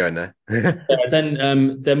 I'm glad you're going there. Then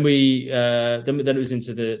it was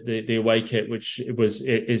into the away kit, which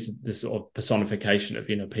is the sort of personification of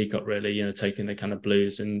peacock, really. Taking the kind of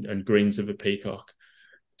blues and greens of a peacock.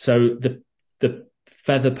 So the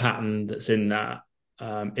feather pattern that's in that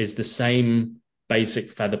is the same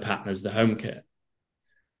basic feather pattern as the home kit.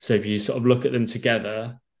 So if you sort of look at them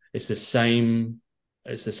together, it's the same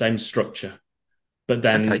structure. But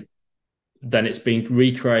then it's been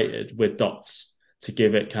recreated with dots to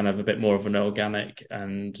give it kind of a bit more of an organic.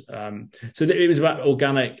 And so it was about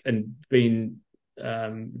organic and being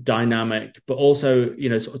dynamic, but also,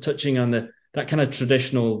 sort of touching on that kind of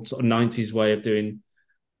traditional sort of 90s way of doing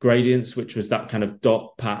gradients, which was that kind of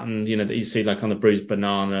dot pattern, that you see like on the bruised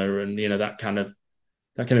banana, and, that kind of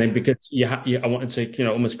thing, because I wanted to,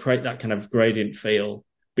 almost create that kind of gradient feel.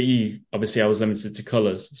 But obviously I was limited to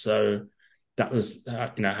colors. So that was,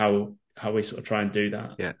 how we sort of try and do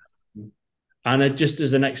that. Yeah. And just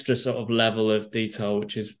as an extra sort of level of detail,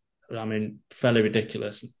 which is, fairly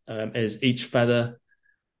ridiculous, is each feather.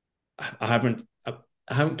 I haven't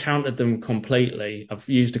counted them completely. I've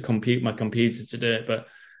used my computer to do it, but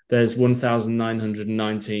there's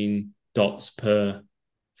 1,919 dots per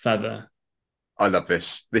feather. I love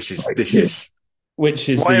this. This is which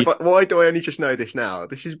is Why do I only just know this now?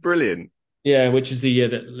 This is brilliant. which is the year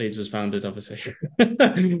that Leeds was founded, obviously.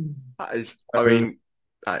 That is, I mean,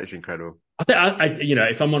 that is incredible. I think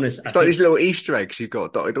if I'm honest, It's like these little Easter eggs you've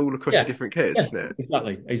got dotted all across your different kits, yeah, isn't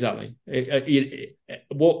it? exactly.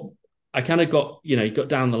 What I kind of got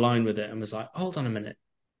down the line with it and was like, hold on a minute,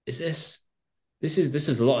 this is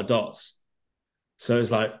a lot of dots. So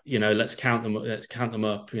it's like, let's count them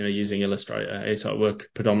up, using Illustrator. So I work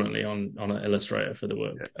predominantly on an Illustrator for the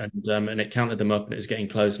work, and it counted them up, and it was getting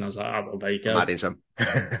close, and I was like, oh, well, there you go. I'm adding some.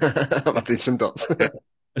 I'm adding some dots.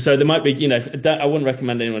 So there might be, I wouldn't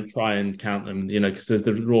recommend anyone try and count them, because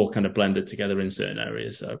they're all kind of blended together in certain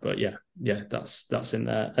areas. So, but yeah, that's in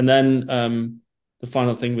there. And then the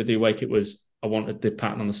final thing with the Awake, it was I wanted the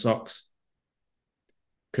pattern on the socks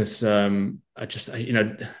because I just,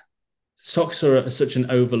 socks are such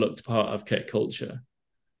an overlooked part of kit culture,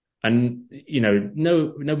 and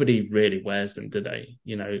nobody really wears them, do they?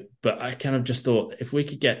 But I kind of just thought if we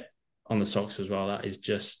could get on the socks as well, that is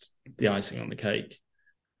just the icing on the cake.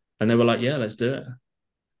 And they were like, yeah, let's do it.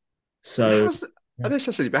 So I don't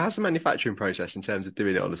necessarily, but how's the manufacturing process in terms of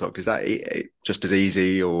doing it on the sock? Is that just as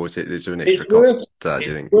easy, or is there an extra cost to that, do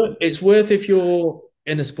you think? It's worth, if you're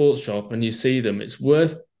in a sports shop and you see them, it's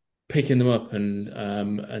worth picking them up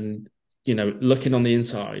and looking on the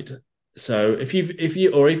inside. So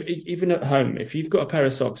even at home, if you've got a pair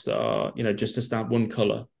of socks that are, just a stamp one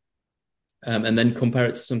color, and then compare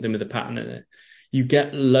it to something with a pattern in it, you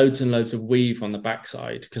get loads and loads of weave on the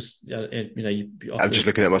backside because I'm just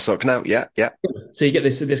looking at my sock now. Yeah. So you get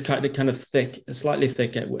this kind of thick, slightly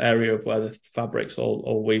thick area of where the fabric's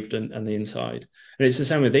all weaved and the inside, and it's the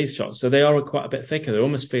same with these shots. So they are quite a bit thicker. They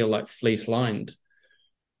almost feel like fleece lined.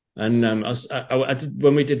 And I did,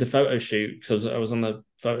 when we did the photo shoot, because I was on the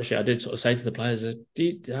photo shoot, I did sort of say to the players,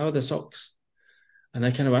 "How are the socks?" And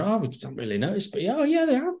they kind of went, "Oh, we don't really notice, but yeah,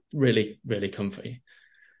 they are really, really comfy."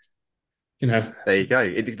 There you go.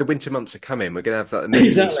 The winter months are coming. We're going to have many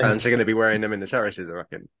Leeds fans are going to be wearing them in the terraces, I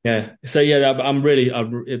reckon. Yeah. So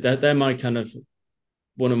they're my kind of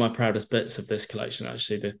one of my proudest bits of this collection.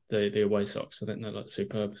 Actually, the away socks. I think they look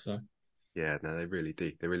superb. So yeah, no, they really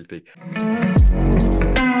do. They really do.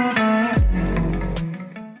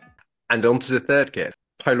 And on to the third kit.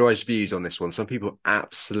 Polarized views on this one. Some people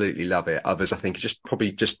absolutely love it. Others, I think, are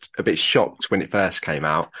probably just a bit shocked when it first came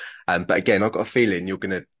out. But again, I've got a feeling you're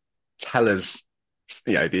going to tell us,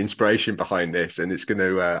 the inspiration behind this, and it's going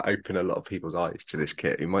to open a lot of people's eyes to this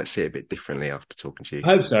kit. You might see it a bit differently after talking to you.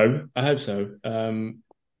 I hope so.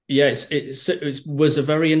 It was a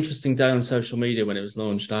very interesting day on social media when it was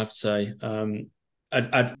launched, I have to say.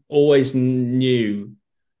 I'd always knew,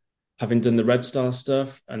 having done the Red Star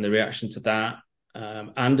stuff and the reaction to that,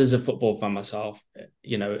 and as a football fan myself,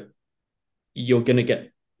 you're going to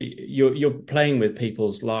get, you're playing with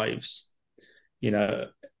people's lives,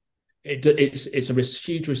 It's a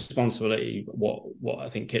huge responsibility what I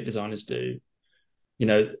think kit designers do.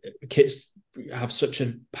 Kits have such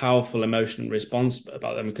a powerful emotional response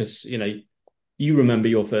about them because you remember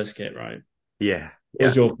your first kit, right? Yeah.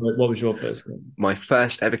 What was your first kit? My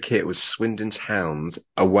first ever kit was Swindon Town's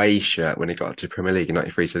away shirt when it got up to Premier League in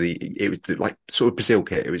 '93. So it was like sort of Brazil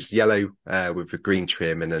kit. It was yellow with a green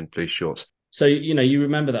trim and then blue shorts. So, you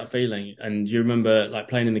remember that feeling, and you remember like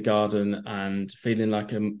playing in the garden and feeling like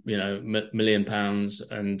 £1 million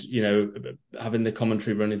and, having the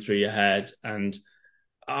commentary running through your head. And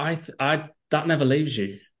I that never leaves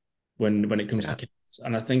you when it comes to kids.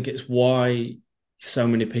 And I think it's why so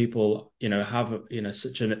many people, have,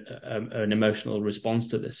 such an emotional response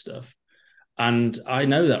to this stuff. And I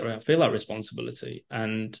know that I feel that responsibility.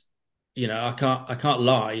 And, I can't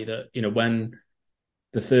lie that, when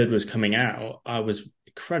the third was coming out, I was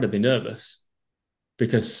incredibly nervous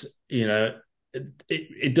because,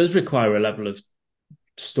 it does require a level of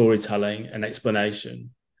storytelling and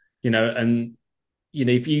explanation, and,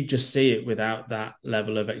 if you just see it without that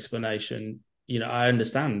level of explanation, I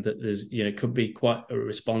understand that there's, could be quite a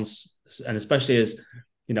response. And especially as,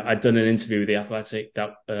 I'd done an interview with The Athletic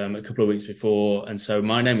that a couple of weeks before. And so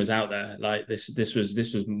my name was out there. Like this was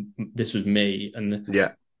me. And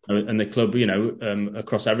the club,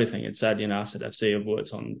 across everything, it said, Asset FC have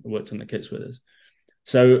worked on the kits with us.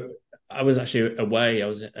 So I was actually away. I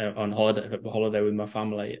was on holiday with my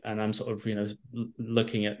family, and I'm sort of,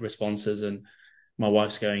 looking at responses, and my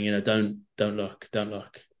wife's going, don't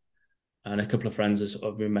look. And a couple of friends have sort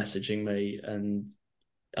of been messaging me, and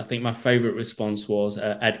I think my favourite response was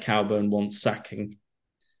Ed Cowburn wants sacking.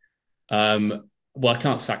 Well, I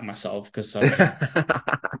can't sack myself because I'm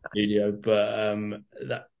studio, but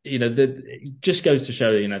that it just goes to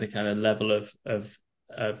show the kind of level of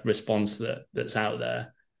response that's out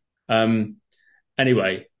there.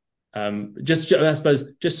 Anyway, just I suppose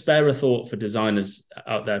just spare a thought for designers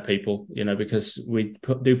out there, people, because we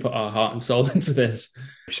do put our heart and soul into this.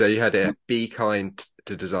 So you had it. Be kind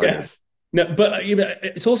to designers. Yeah. No, but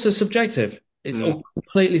it's also subjective. It's all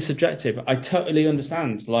completely subjective. I totally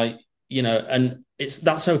understand, and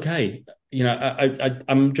that's okay.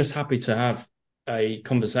 I'm just happy to have a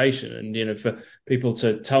conversation and, for people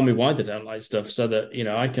to tell me why they don't like stuff so that,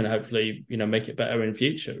 I can hopefully, make it better in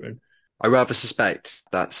future. And I rather suspect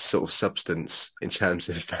that sort of substance in terms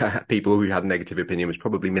of people who had a negative opinion was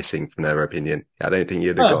probably missing from their opinion. I don't think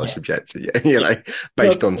you'd have got a subjective,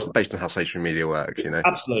 based on how social media works,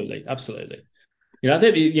 Absolutely. I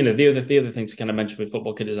think the other thing to kind of mention with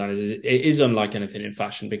football kit designers is it is unlike anything in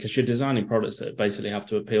fashion because you're designing products that basically have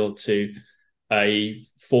to appeal to a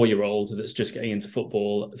 4-year-old that's just getting into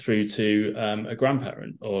football through to a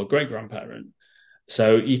grandparent or a great grandparent.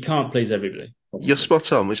 So you can't please everybody. You're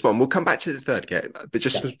spot on. We'll come back to the third kit, but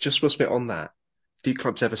just a bit on that. Do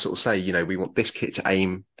clubs ever sort of say, we want this kit to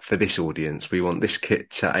aim for this audience? We want this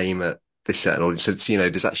kit to aim at this certain audience. So,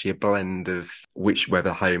 there's actually a blend of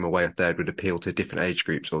whether home, away, or third would appeal to different age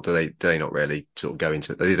groups, or do they not really sort of go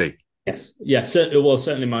into it? They do. Yes. Yeah.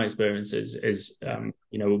 Certainly my experience is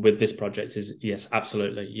with this project is yes,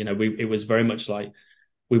 absolutely. It was very much like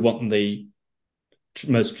we want the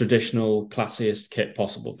most traditional, classiest kit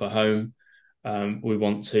possible for home. We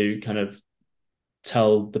want to kind of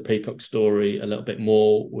tell the Peacock story a little bit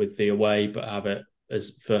more with the away, but have it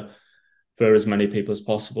as for as many people as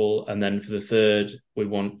possible. And then for the third, we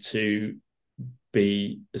want to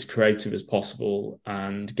be as creative as possible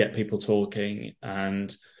and get people talking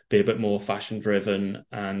and be a bit more fashion driven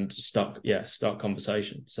and start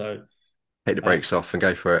conversation. So take the brakes off and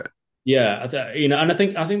go for it. Yeah, and I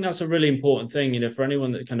think that's a really important thing, for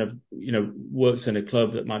anyone that kind of, works in a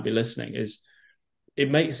club that might be listening is it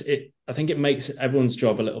makes everyone's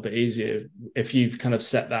job a little bit easier if you've kind of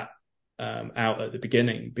set that out at the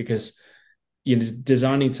beginning, because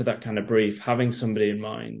designing to that kind of brief, having somebody in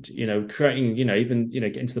mind, creating, even,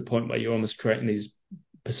 getting to the point where you're almost creating these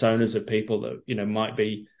personas of people that,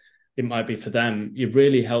 it might be for them. It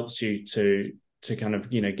really helps you to kind of,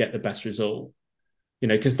 get the best result.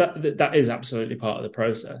 Because that is absolutely part of the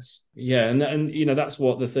process. Yeah, and that's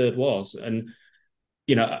what the third was, and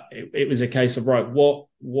it was a case of right,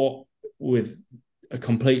 what with a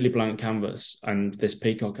completely blank canvas and this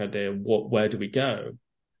Peacock idea, where do we go?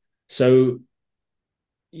 So,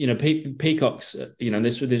 Peacocks,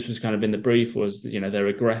 this was kind of in the brief was they're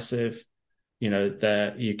aggressive,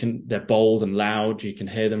 they're bold and loud. You can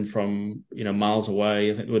hear them from miles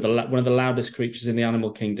away. I think we're one of the loudest creatures in the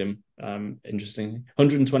animal kingdom. Interesting,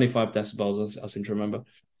 125 decibels. I seem to remember.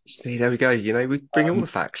 See, there we go. We bring all the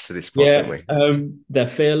facts to this point, don't we? They're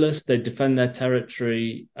fearless. They defend their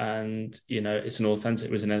territory, and it was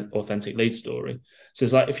an authentic Leeds story. So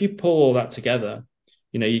it's like if you pull all that together,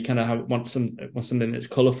 you kind of want something that's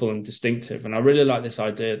colourful and distinctive. And I really like this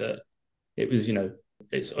idea that it was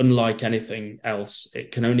it's unlike anything else.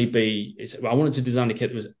 It can only be. I wanted to design a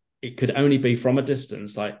kit that it could only be from a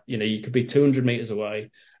distance. Like you could be 200 meters away,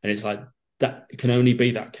 and it's like that. It can only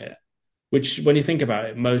be that kit. Which, when you think about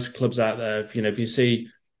it, most clubs out there, if you see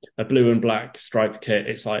a blue and black striped kit,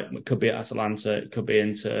 it's like it could be at Atalanta, it could be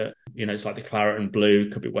into it's like the claret and blue,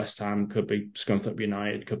 could be West Ham, could be Scunthorpe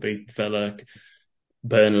United, could be Villa,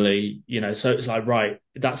 Burnley, so it's like, right,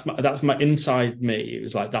 that's my inside me. It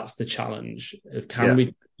was like, that's the challenge.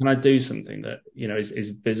 Can I do something that, is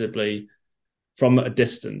visibly from a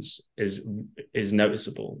distance is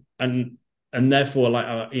noticeable. And therefore,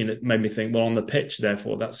 it made me think, well, on the pitch,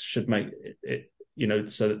 therefore that should make it,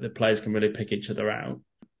 so that the players can really pick each other out.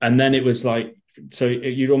 And then it was like, so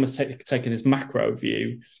you'd almost taking this macro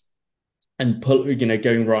view and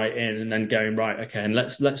going right in and then going right, okay, and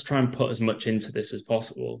let's try and put as much into this as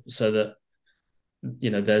possible so that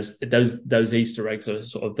there's those Easter eggs are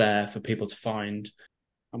sort of there for people to find.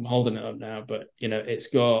 I'm holding it up now, but it's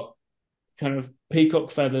got kind of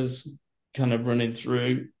peacock feathers kind of running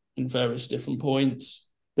through in various different points.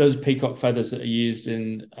 Those peacock feathers that are used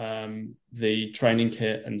in the training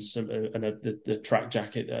kit and the track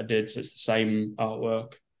jacket that I did, so it's the same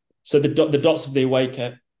artwork. So the dots of the away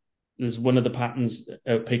kit, there's one of the patterns,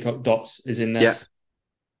 peacock dots is in this.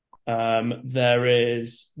 Yeah. There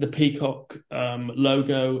is the peacock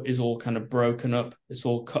logo is all kind of broken up. It's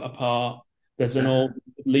all cut apart. There's an old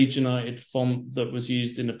Leeds United font that was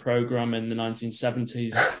used in a program in the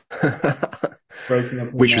 1970s. Broken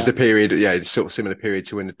up, which was the period, sort of similar period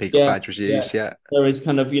to when the peacock badge was used. Yeah. There is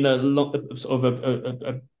kind of sort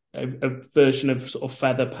of a version of sort of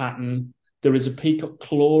feather pattern There is a peacock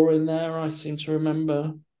claw in there, I seem to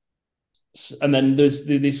remember. And then there's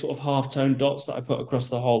these sort of half-tone dots that I put across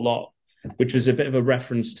the whole lot, which was a bit of a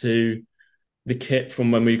reference to the kit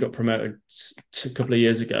from when we got promoted a couple of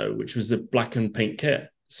years ago, which was the black and pink kit.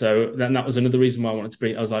 So then that was another reason why I wanted to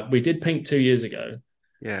bring. I was like, we did pink 2 years ago,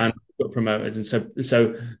 and got promoted, and so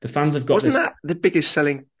the fans have got. Wasn't that the biggest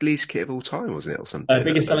selling Leeds kit of all time? Wasn't it, or something?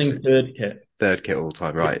 Biggest selling third kit of all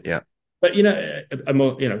time, right? Yeah. But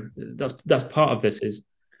that's part of this is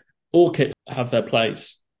all kits have their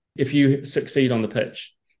place. If you succeed on the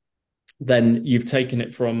pitch, then you've taken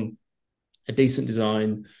it from a decent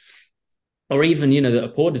design, or even a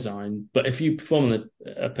poor design. But if you perform on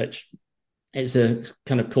a pitch, it's a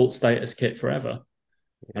kind of cult status kit forever.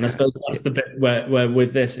 And I suppose that's the bit where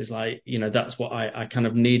with this is like, that's what I kind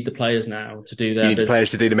of need the players now to do their. You need the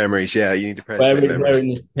players to do the memories, yeah. You need the players to do the memories.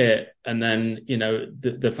 Wearing this kit, and then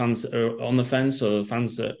the fans that are on the fence, or the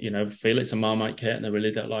fans that feel it's a Marmite kit and they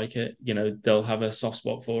really don't like it, they'll have a soft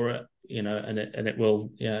spot for it, and it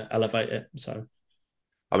will elevate it. So.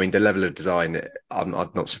 I mean, the level of design, I'm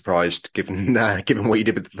not surprised given what you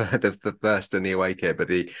did with the first and the away kit, but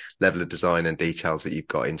the level of design and details that you've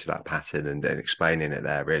got into that pattern and explaining it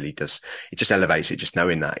there really does, it just elevates it, just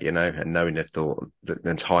knowing that, and knowing the thought,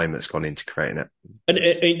 the time that's gone into creating it. And,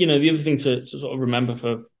 the other thing to sort of remember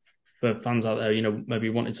for fans out there, maybe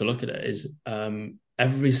wanting to look at it is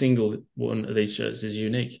every single one of these shirts is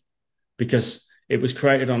unique because it was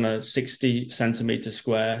created on a 60 centimeter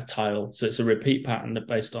square tile. So it's a repeat pattern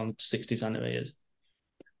based on 60 centimeters.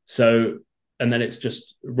 So, and then it's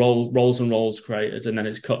just rolls and rolls created, and then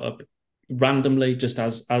it's cut up randomly, just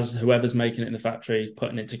as whoever's making it in the factory,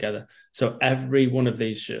 putting it together. So every one of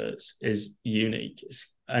these shirts is unique.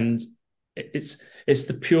 And it's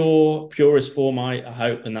the purest form, I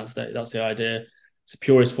hope. And that's the idea. It's the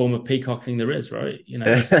purest form of peacocking there is, right?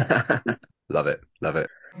 Love it. Love it.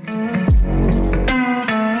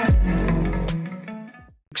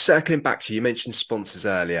 Circling back to you mentioned sponsors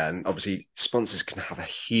earlier, and obviously sponsors can have a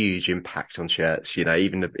huge impact on shirts.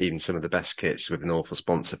 Even some of the best kits with an awful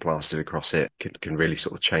sponsor plastered across it can really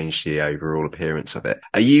sort of change the overall appearance of it.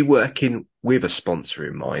 Are you working with a sponsor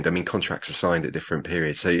in mind? I mean, contracts are signed at different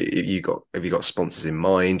periods. So have you got sponsors in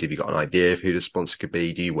mind? Have you got an idea of who the sponsor could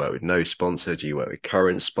be? Do you work with no sponsor? Do you work with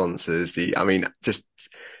current sponsors?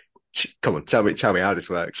 Come on, tell me how this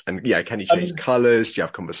works. And can you change colours? Do you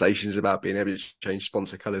have conversations about being able to change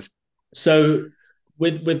sponsor colours? So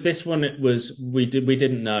with this one, it was we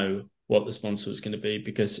didn't know what the sponsor was going to be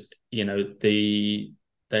because they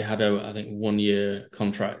had I think 1 year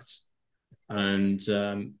contract, and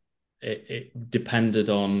it depended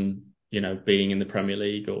on being in the Premier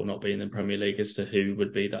League or not being in the Premier League as to who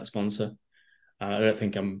would be that sponsor. I don't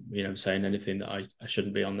think I'm saying anything that I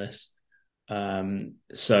shouldn't be on this.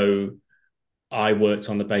 So I worked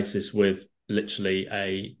on the basis with literally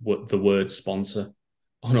the word sponsor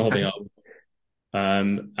on all the art,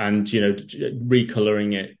 and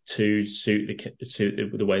recoloring it to suit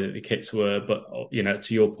the way that the kits were. But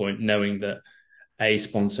to your point, knowing that a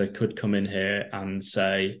sponsor could come in here and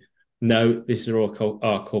say, no, this is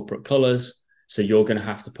our corporate colours. So you're going to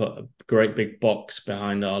have to put a great big box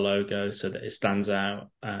behind our logo so that it stands out,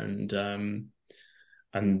 and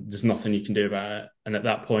there's nothing you can do about it. And at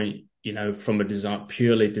that point, from a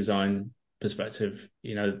purely design perspective,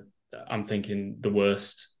 I'm thinking the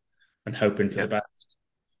worst and hoping for the best.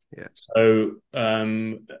 Yeah. So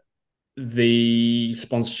the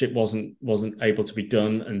sponsorship wasn't able to be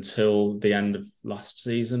done until the end of last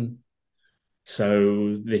season.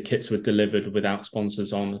 So the kits were delivered without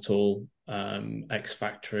sponsors on at all,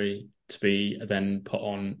 ex-factory, to be then put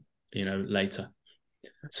on, later.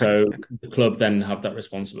 So the club then have that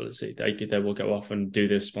responsibility. They will go off and do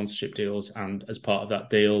their sponsorship deals, and as part of that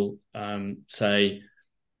deal, say,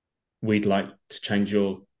 we'd like to change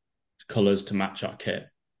your colours to match our kit.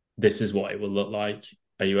 This is what it will look like.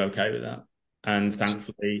 Are you okay with that? And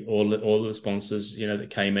thankfully, all the sponsors, that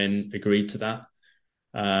came in agreed to that.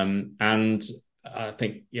 And I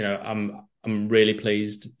think, I'm really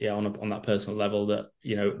pleased, on that personal level that,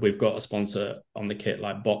 we've got a sponsor on the kit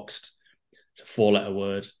like Boxed. It's a 4-letter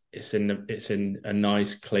word. It's in a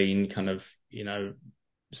nice, clean kind of,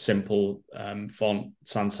 simple font,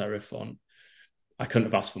 sans serif font. I couldn't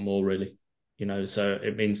have asked for more, really. So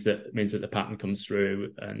it means that the pattern comes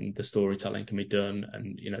through and the storytelling can be done,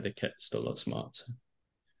 and the kit still looks smart. So.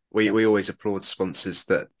 We always applaud sponsors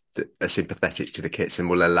that are sympathetic to the kits and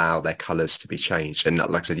will allow their colours to be changed. And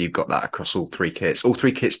like I said, you've got that across all three kits. All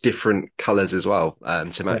three kits different colours as well,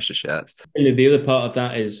 to match the shirts. The other part of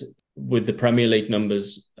that is with the Premier League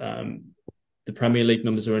numbers. The Premier League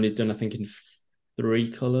numbers are only done, I think, in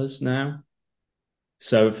 3 colours now.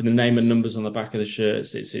 So for the name and numbers on the back of the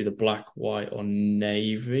shirts, it's either black, white, or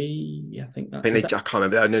navy. I think I that. can't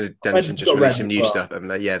remember. I know Dennison just released some new stuff. I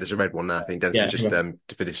mean, yeah, there's a red one now. I think Dennison just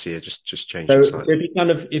for this year just changed So it slightly.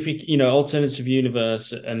 if you alternative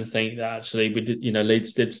universe and think that actually we did,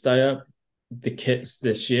 Leeds did stay up, the kits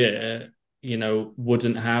this year,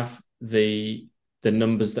 wouldn't have the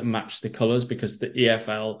numbers that match the colours, because the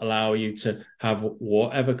EFL allow you to have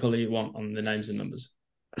whatever colour you want on the names and numbers.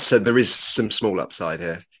 So there is some small upside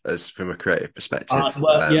here, as from a creative perspective.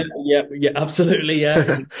 Yeah, absolutely.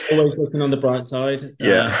 Yeah, always looking on the bright side.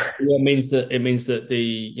 It means that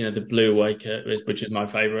the blue away kit, which is my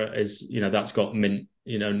favourite, is that's got mint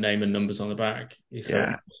name and numbers on the back.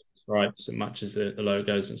 So stripes, it matches the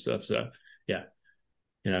logos and stuff. So yeah,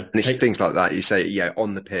 and it's things like that. You say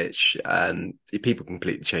on the pitch, people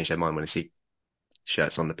completely change their mind when they see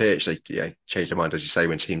shirts on the pitch. They change their mind, as you say,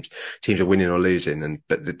 when teams are winning or losing.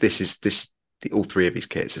 But all three of these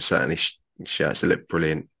kits are certainly shirts that look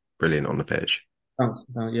brilliant on the pitch.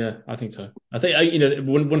 Yeah, I think so. I think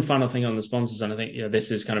one final thing on the sponsors, and I think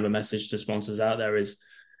this is kind of a message to sponsors out there, is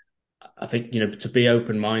I think to be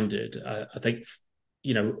open-minded. I think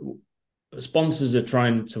sponsors are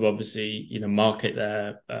trying to obviously market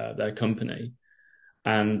their company,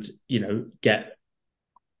 and get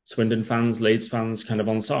Swindon fans, Leeds fans kind of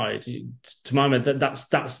on side. To my mind,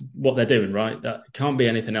 that's what they're doing, right? That can't be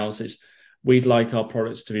anything else. We'd like our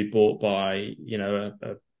products to be bought by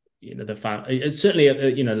the fan. It's certainly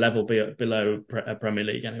a level below Premier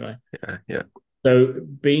League anyway. Yeah. So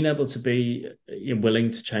being able to be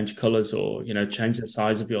willing to change colours, or change the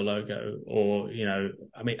size of your logo, or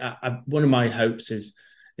I mean, one of my hopes is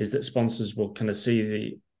that sponsors will kind of see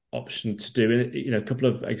the option to do it. A couple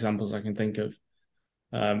of examples I can think of.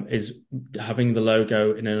 Is having the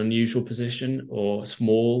logo in an unusual position or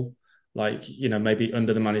small, like maybe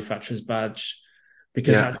under the manufacturer's badge,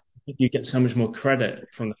 because you get so much more credit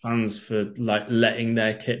from the fans for like letting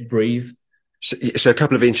their kit breathe. So a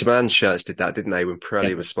couple of Inter Milan shirts did that, didn't they? When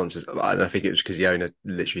Pirelli was sponsors, I think it was because the owner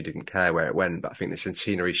literally didn't care where it went. But I think the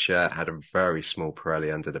Centenary shirt had a very small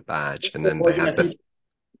Pirelli under the badge, and then they had the.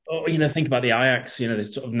 Think about the Ajax, the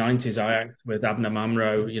sort of 90s Ajax with Abner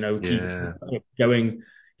Mamro, going,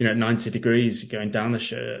 90 degrees going down the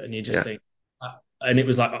shirt, and you just think, and it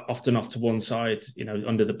was like often off to one side,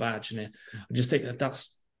 under the badge. And I just think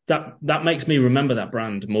that makes me remember that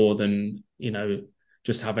brand more than,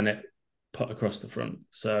 just having it put across the front.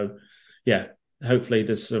 So yeah, hopefully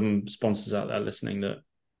there's some sponsors out there listening that,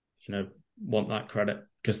 want that credit,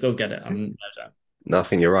 because they'll get it. I'm no doubt. No, I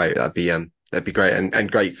think you're right. That'd be great,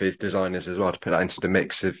 and great for designers as well to put that into the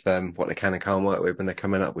mix of what they can and can't work with when they're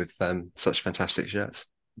coming up with such fantastic shirts.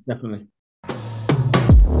 Definitely.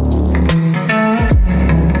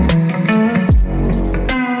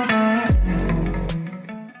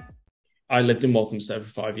 I lived in Walthamstow for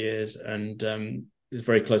 5 years, and it was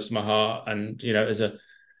very close to my heart. And as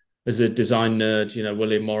a design nerd,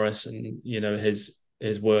 William Morris and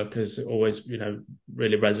his work has always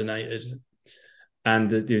really resonated.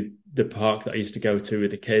 And the park that I used to go to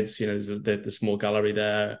with the kids, there's the small gallery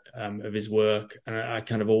there of his work, and I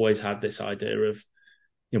kind of always had this idea of,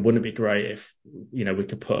 wouldn't it be great if we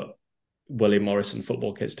could put William Morris and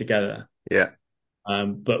football kits together? Yeah.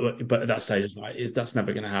 But at that stage, it's like that's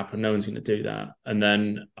never going to happen. No one's going to do that. And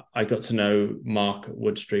then I got to know Mark at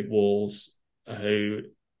Wood Street Walls, who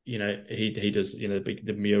he does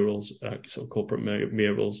the murals, sort of corporate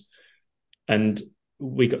murals, and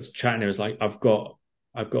we got to chat, and it was like, I've got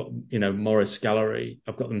Morris Gallery.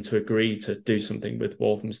 I've got them to agree to do something with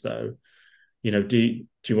Walthamstow. Do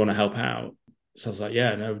you want to help out? So I was like,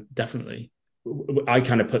 yeah, no, definitely. I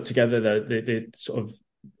kind of put together the sort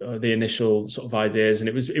of the initial sort of ideas, and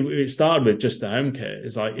it started with just the home kit.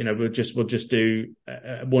 It's like, we'll just do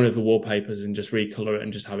one of the wallpapers and just recolor it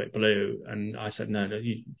and just have it blue. And I said, no,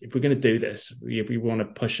 if we're going to do this, we want to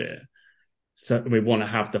push it. So we want to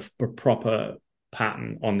have the proper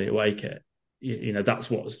pattern on the away kit.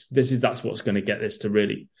 That's what's going to get this to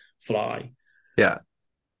really fly. Yeah.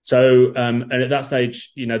 So and at that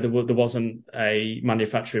stage, there wasn't a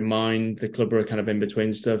manufacturer in mind. The club were kind of in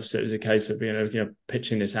between stuff, so it was a case of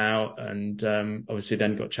pitching this out, and obviously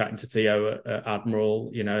then got chatting to Theo at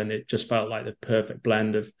Admiral, and it just felt like the perfect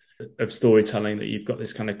blend of storytelling, that you've got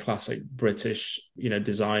this kind of classic British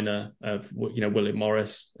designer of William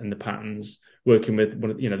Morris and the patterns, working with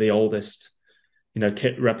one of the oldest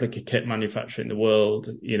replica kit manufacturer in the world,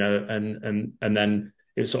 and then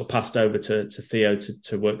it was sort of passed over to Theo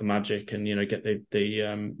to work the magic and get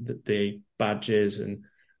the badges, and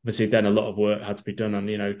obviously then a lot of work had to be done on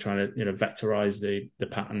trying to vectorize the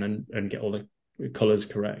pattern and get all the colors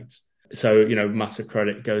correct. So, massive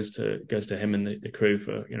credit goes to him and the crew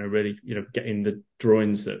for, really, getting the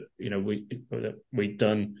drawings that, we'd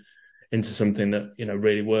done into something that,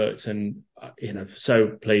 really worked. And, so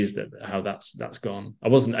pleased at how that's gone. I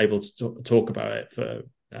wasn't able to talk about it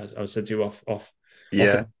as I said to you off.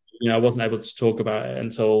 Yeah. I wasn't able to talk about it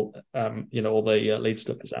until, all the lead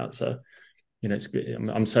stuff is out. So, it's good.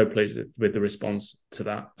 I'm so pleased with the response to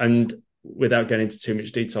that. And without getting into too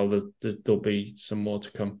much detail, there'll be some more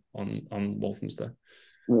to come on Walthamstow.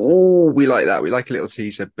 Oh, we like that. We like a little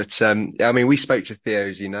teaser. But we spoke to Theo,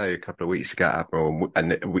 as you know, a couple of weeks ago, Admiral,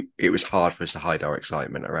 and it was hard for us to hide our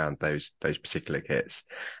excitement around those particular kits.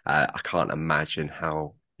 I can't imagine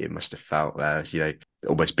how it must have felt,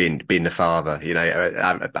 almost being the father,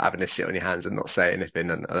 having to sit on your hands and not say anything.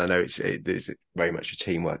 And I know it's very much a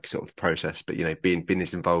teamwork sort of process, but being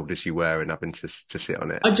as involved as you were and having to sit on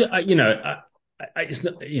it.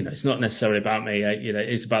 It's not necessarily about me.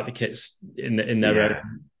 It's about the kits in their own,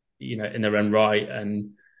 in their own right.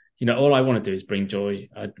 And all I want to do is bring joy.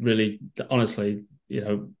 I really, honestly,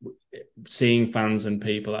 seeing fans and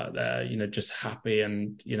people out there, just happy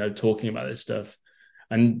and talking about this stuff,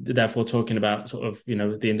 and therefore talking about sort of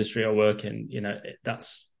the industry I work in.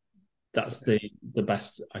 That's the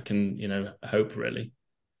best I can hope, really.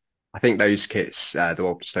 I think those kits, the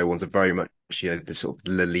Walthamstow ones, are very much, the sort of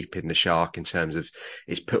the leap in the shark in terms of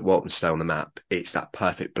it's put Walthamstow on the map. It's that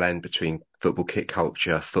perfect blend between football kit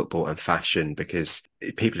culture, football and fashion, because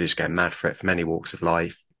people are just going mad for it from many walks of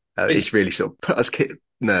life. It's really sort of put us kit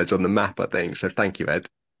nerds on the map, I think. So thank you, Ed.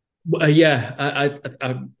 I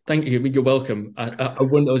thank you. You're welcome. I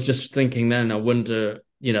was just thinking then, I wonder,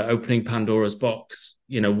 opening Pandora's box,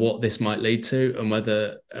 what this might lead to, and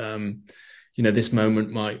whether, this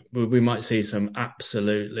moment we might see some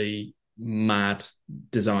absolutely mad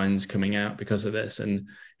designs coming out because of this. And,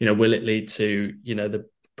 will it lead to, the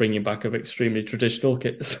bringing back of extremely traditional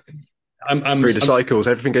kits? Through the cycles,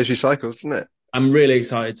 everything goes through cycles, doesn't it? I'm really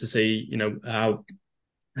excited to see, how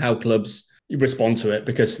clubs respond to it,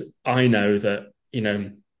 because I know that,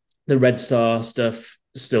 the Red Star stuff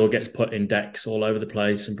still gets put in decks all over the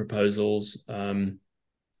place and proposals.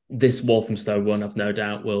 This Walthamstow one, I've no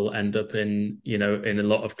doubt, will end up in a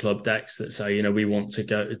lot of club decks that say, we want to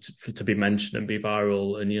go to be mentioned and be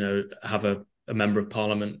viral, and, have a member of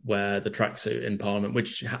Parliament wear the tracksuit in Parliament,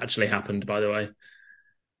 which actually happened, by the way.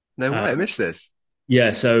 No way, I missed this.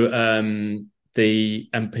 Yeah, so the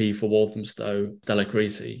MP for Walthamstow, Stella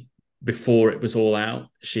Creasy, before it was all out,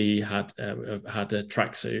 she had a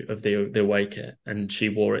tracksuit of the away kit, and she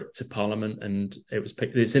wore it to Parliament, and it was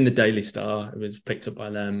picked. It's in the Daily Star. It was picked up by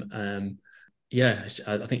them. I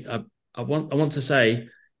think I want to say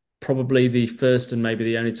probably the first and maybe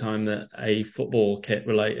the only time that a football kit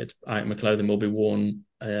related item of clothing will be worn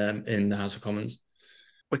in the House of Commons.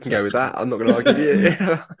 We can go with that. I'm not going to argue with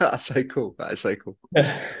you. That's so cool. That is so cool.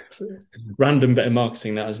 Random bit of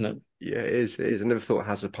marketing, that, isn't it? Yeah, it is. It is. I never thought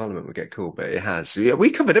House of Parliament would get cool, but it has. Yeah, we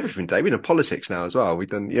covered everything, Dave. We've done politics now as well. We've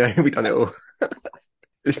done it all.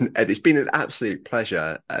 Listen, Ed, it's been an absolute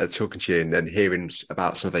pleasure talking to you and hearing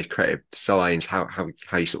about some of those creative designs, how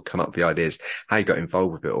you sort of come up with the ideas, how you got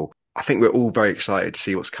involved with it all. I think we're all very excited to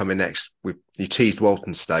see what's coming next. You teased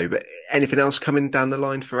Walthamstow, but anything else coming down the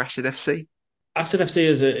line for Acid FC? Acid FC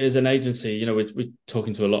is an agency. We're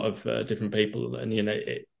talking to a lot of different people, and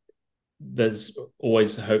there's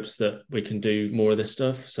always hopes that we can do more of this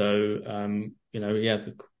stuff. So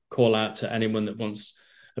call out to anyone that wants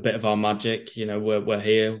a bit of our magic. We're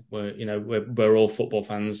here. We're all football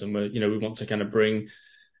fans, and we want to kind of bring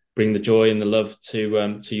the joy and the love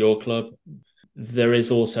to your club. There is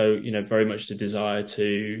also very much the desire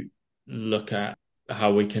to look at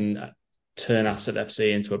how we can turn Acid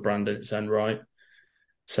FC into a brand in its own right.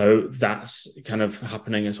 So that's kind of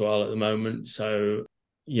happening as well at the moment. So,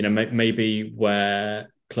 maybe where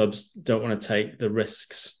clubs don't want to take the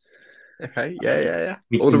risks. Okay. Yeah.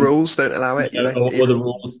 All the rules don't allow it. All the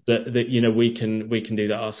rules that we can do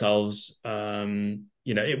that ourselves.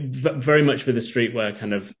 Very much with the streetwear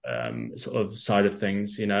kind of sort of side of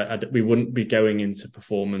things. We wouldn't be going into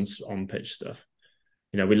performance on pitch stuff.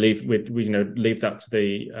 We leave that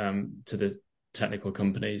to the technical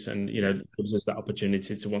companies, and gives us that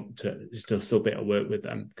opportunity to want to still be able to work with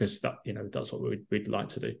them, because that's what we'd like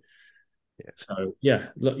to do. Yeah. So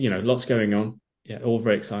lots going on. Yeah, all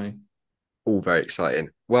very exciting. All very exciting.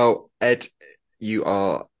 Well, Ed, you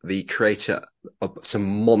are the creator of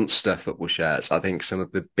some monster football shirts. I think some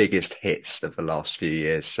of the biggest hits of the last few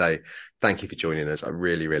years. So thank you for joining us. I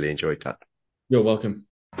really, really enjoyed that. You're welcome.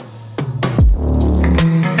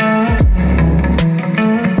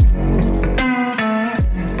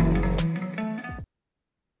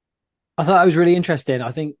 I thought that was really interesting.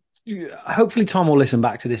 I think hopefully Tom will listen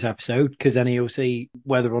back to this episode because then he'll see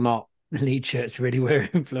whether or not Leeds shirts really were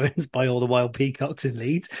influenced by all the wild peacocks in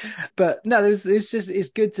Leeds. But no, there's just it's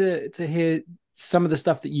good to hear some of the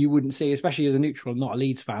stuff that you wouldn't see, especially as a neutral, not a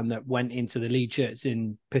Leeds fan, that went into the Leeds shirts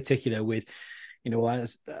in particular with,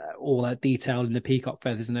 all that detail in the peacock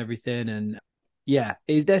feathers and everything. And yeah,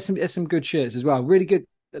 there's some good shirts as well. Really good.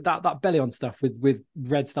 That belly on stuff with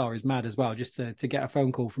Red Star is mad as well. Just to get a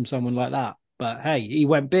phone call from someone like that. But hey, he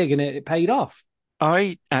went big and it paid off.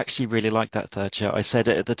 I actually really like that third shirt. I said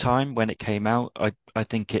it at the time when it came out. I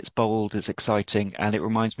think it's bold, it's exciting, and it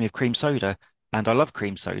reminds me of cream soda. And I love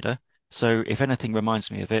cream soda. So if anything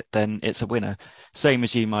reminds me of it, then it's a winner. Same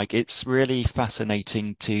as you, Mike. It's really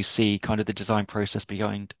fascinating to see kind of the design process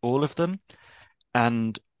behind all of them.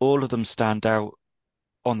 And all of them stand out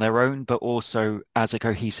on their own, but also as a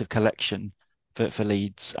cohesive collection for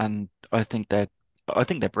Leeds. And I think they're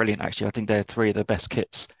brilliant, actually. I think they're three of the best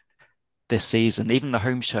kits this season. Even the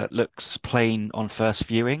home shirt looks plain on first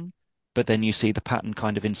viewing, but then you see the pattern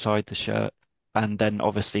kind of inside the shirt. And then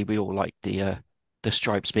obviously we all like the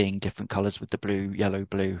stripes being different colors with the blue, yellow,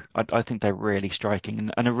 blue. I think they're really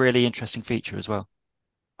striking and a really interesting feature as well.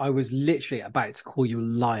 I was literally about to call you a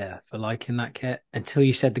liar for liking that kit until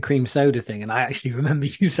you said the cream soda thing, and I actually remember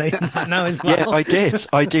you saying that now as well. Yeah, I did.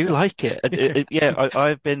 I do like it. Yeah,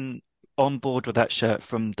 I've been on board with that shirt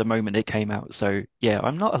from the moment it came out. So yeah,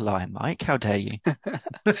 I'm not a liar, Mike. How dare you?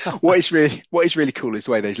 What is really cool is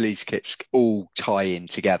the way those Leeds kits all tie in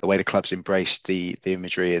together, the way the clubs embrace the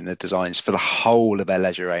imagery and the designs for the whole of their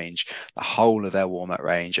leisure range, the whole of their warm-up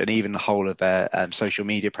range, and even the whole of their social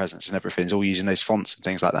media presence and everything's all using those fonts and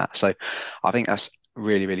things like that. So I think that's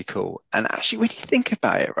really, really cool. And actually, when you think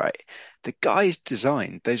about it, right, the guys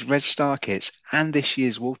designed those Red Star kits and this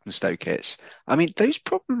year's Walthamstow kits. I mean, those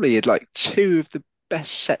probably are like two of the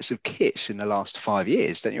best sets of kits in the last 5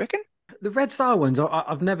 years, don't you reckon? The Red Star ones,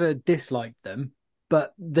 I've never disliked them,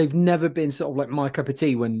 but they've never been sort of like my cup of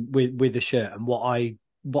tea when with a shirt and what I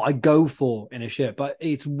go for in a shirt. But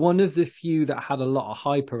it's one of the few that had a lot of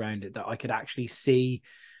hype around it that I could actually see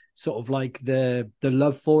sort of like the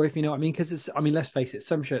love for, if you know what I mean. Because let's face it,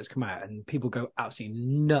 some shirts come out and people go absolutely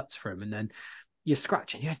nuts for them, and then you're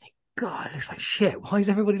scratching, you think, God, it looks like shit. Why does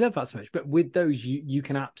everybody love that so much? But with those, you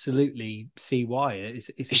can absolutely see why.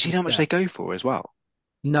 It's You see how much they go for as well.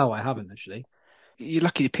 No, I haven't actually. You're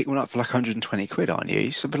lucky to pick one up for like 120 quid, aren't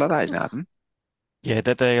you? Something like that, isn't it, Adam? Yeah,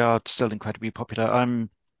 that they are still incredibly popular.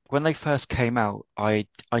 When they first came out, I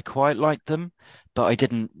quite liked them, but I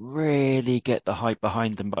didn't really get the hype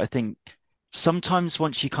behind them. But I think sometimes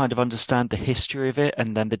once you kind of understand the history of it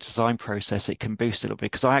and then the design process, it can boost a little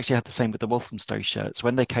bit. Because I actually had the same with the Walthamstow shirts.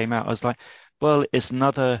 When they came out, I was like, well, it's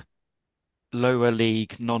another lower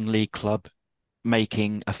league, non-league club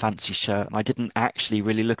making a fancy shirt, and I didn't actually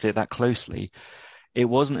really look at it that closely. It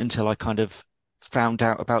wasn't until I kind of found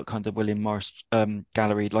out about kind of the William Morris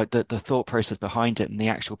gallery, like the thought process behind it and the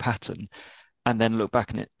actual pattern, and then look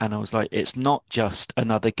back on it, and I was like, it's not just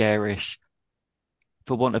another garish,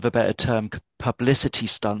 for want of a better term, publicity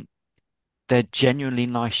stunt. They're genuinely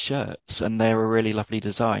nice shirts, and they're a really lovely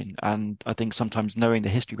design. And I think sometimes knowing the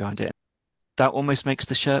history behind it, that almost makes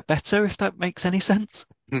the shirt better, if that makes any sense.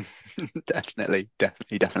 Definitely,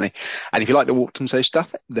 definitely, definitely. And if you like the Walthamstow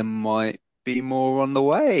stuff, there might be more on the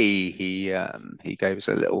way. He gave us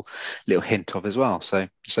a little hint of as well. So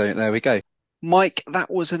there we go. Mike,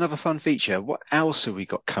 that was another fun feature. What else have we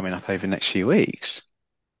got coming up over the next few weeks?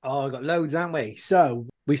 Oh, I've got loads, haven't we? So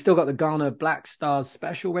we've still got the Ghana Black Stars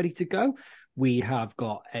special ready to go. We have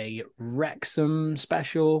got a Wrexham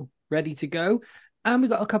special ready to go. And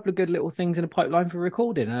we've got a couple of good little things in the pipeline for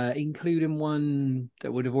recording, including one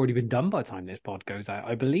that would have already been done by the time this pod goes out,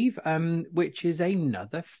 I believe, which is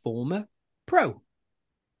another former pro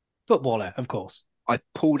footballer, of course. I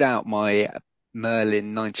pulled out my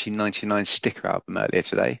Merlin 1999 sticker album earlier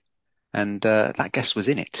today, and that guest was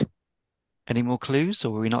in it. Any more clues,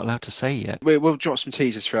 or are we not allowed to say yet? We'll drop some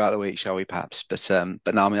teasers throughout the week, shall we? Perhaps,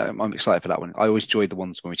 but no, I mean, I'm excited for that one. I always enjoyed the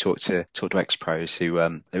ones when we talk to ex-pros who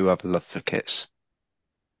have a love for kits.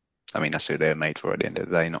 I mean, that's who they're made for at the end of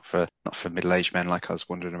the day, not for middle-aged men like us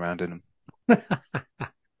wandering around in them.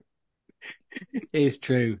 It's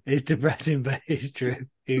true. It's depressing, but it's true.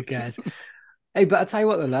 Who cares? Hey, but I'll tell you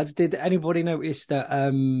what, the lads, did anybody notice that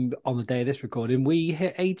on the day of this recording, we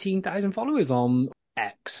hit 18,000 followers on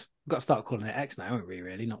X? We've got to start calling it X now, haven't we,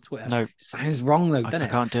 really? Not Twitter. No. Sounds wrong, though, doesn't it? I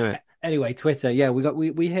can't do it. Anyway, Twitter. Yeah,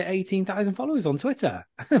 we hit 18,000 followers on Twitter.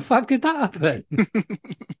 How the fuck did that happen?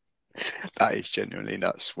 That is genuinely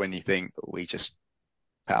nuts when you think we just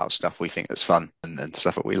put out stuff we think that's fun and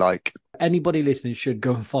stuff that we like. anybody listening should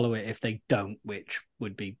go and follow it if they don't, which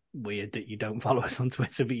would be weird that you don't follow us on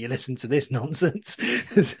Twitter, but you listen to this nonsense.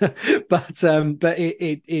 but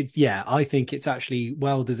it's yeah, I think it's actually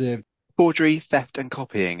well deserved. Forgery, theft, and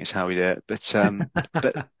copying is how we do it.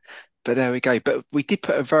 But there we go. But we did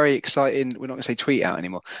put a very exciting, we're not going to say tweet out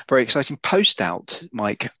anymore, very exciting post out,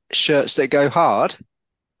 Mike. Shirts that go hard.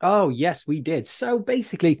 Oh, yes, we did. So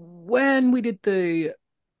basically, when we did the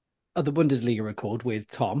Bundesliga record with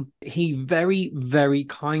Tom, he very, very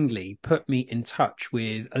kindly put me in touch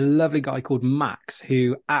with a lovely guy called Max,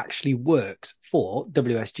 who actually works for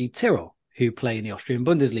WSG Tyrol, who play in the Austrian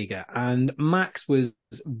Bundesliga. And Max was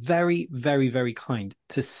very, very, very kind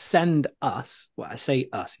to send us, well, I say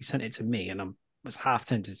us, he sent it to me, and I was half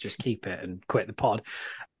tempted to just keep it and quit the pod,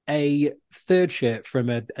 a third shirt from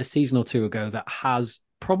a season or two ago that has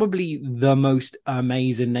probably the most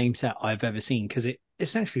amazing name set I've ever seen, because it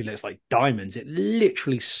essentially looks like diamonds. It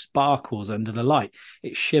literally sparkles under the light.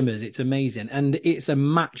 It shimmers. It's amazing. And it's a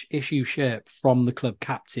match issue shirt from the club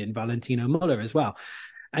captain, Valentino Muller, as well.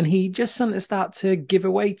 And he just sent us that to give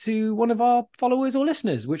away to one of our followers or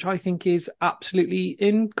listeners, which I think is absolutely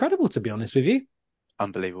incredible, to be honest with you.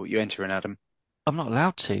 Unbelievable. You enter in, Adam. I'm not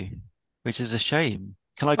allowed to, which is a shame.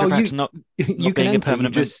 Can I go back to not you being can enter, a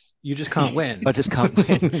permanent member? You just can't win. I just can't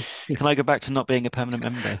win. Can I go back to not being a permanent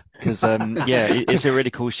member? Because it's a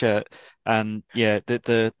really cool shirt, and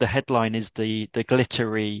the headline is the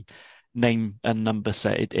glittery name and number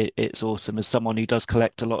set. It's awesome. As someone who does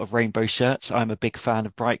collect a lot of rainbow shirts, I'm a big fan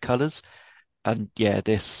of bright colours, and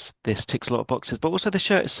this ticks a lot of boxes. But also the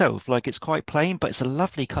shirt itself, like, it's quite plain, but it's a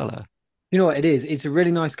lovely colour. You know what it is? It's a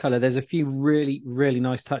really nice colour. There's a few really, really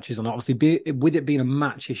nice touches on it. Obviously, with it being a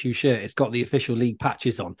match issue shirt, it's got the official league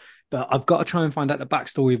patches on. But I've got to try and find out the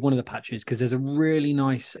backstory of one of the patches, because there's a really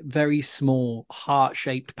nice, very small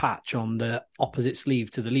heart-shaped patch on the opposite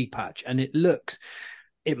sleeve to the league patch. And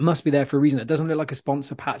it must be there for a reason. It doesn't look like a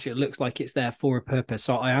sponsor patch. It looks like it's there for a purpose.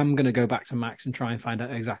 So I am going to go back to Max and try and find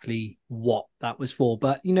out exactly what that was for.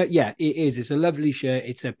 But, it is. It's a lovely shirt.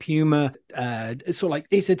 It's a Puma. It's sort of like,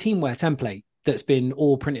 it's a teamwear template that's been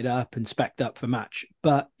all printed up and specced up for match.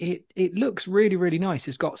 But it looks really, really nice.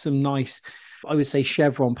 It's got some nice, I would say,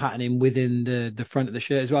 chevron patterning within the front of the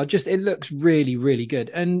shirt as well. Just, it looks really, really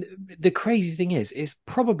good. And the crazy thing is, it's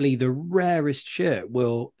probably the rarest shirt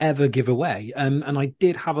we'll ever give away. And I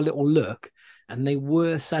did have a little look, and they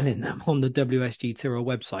were selling them on the WSG Tyrol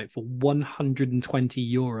website for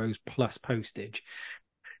 €120 plus postage.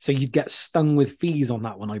 So you'd get stung with fees on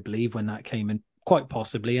that one, I believe, when that came in. Quite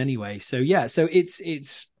possibly anyway. So it's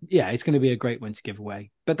going to be a great one to give away.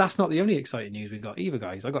 But that's not the only exciting news we've got either,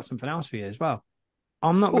 guys. I got something else for you as well.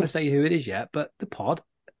 I'm not going to say who it is yet, but the pod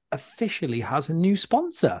officially has a new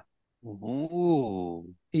sponsor.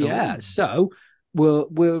 Ooh. Yeah. Ooh. So we're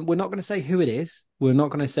not going to say who it is. We're not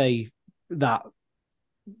going to say that,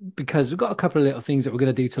 because we've got a couple of little things that we're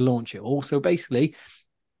going to do to launch it all. So basically,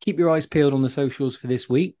 keep your eyes peeled on the socials for this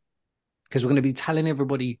week, because we're going to be telling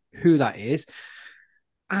everybody who that is.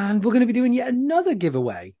 And we're going to be doing yet another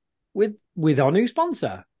giveaway with our new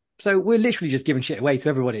sponsor. So we're literally just giving shit away to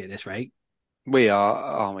everybody at this rate. We are,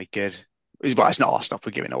 aren't we? Good. Well, it's not our stuff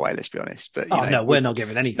we're giving away, let's be honest. But no, we're not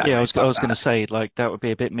giving anything. Yeah, I was going to say, like, that would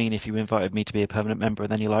be a bit mean if you invited me to be a permanent member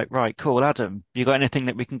and then you're like, right, cool, Adam, you got anything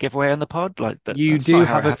that we can give away on the pod? Like that, you do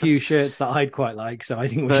have a few shirts that I'd quite like, so I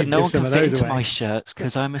think we should give some of those away. But no one can fit into my shirts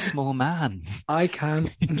because I'm a small man. I can.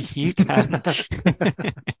 You can.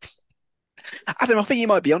 Adam, I think you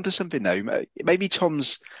might be onto something though. Maybe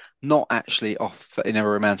Tom's not actually off in a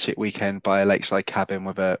romantic weekend by a lakeside cabin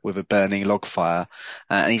with a burning log fire,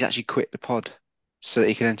 and he's actually quit the pod so that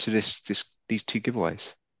he can enter these two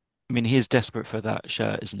giveaways. I mean, he is desperate for that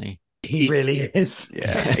shirt, isn't he? He really is.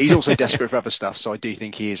 Yeah, he's also desperate for other stuff, so I do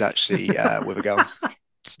think he is actually with a girl.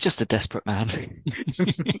 It's just a desperate man.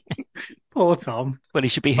 Poor Tom. Well, he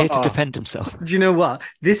should be here to defend himself. Do you know what?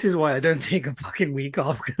 This is why I don't take a fucking week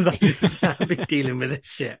off, because I've been dealing with this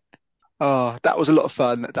shit. Oh, that was a lot of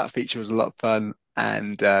fun. That feature was a lot of fun.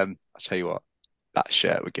 And I'll tell you what, that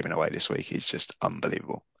shirt we're giving away this week is just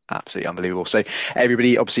unbelievable. Absolutely unbelievable. So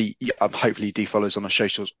everybody, obviously, hopefully you do follow us on the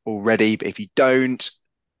socials already. But if you don't,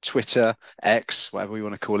 Twitter, X, whatever we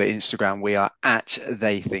want to call it, Instagram, we are at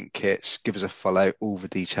They Think Kits. Give us a follow. All the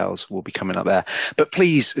details will be coming up there. But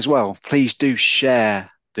please, as well, please do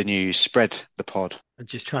share the news, spread the pod. I'm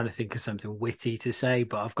just trying to think of something witty to say,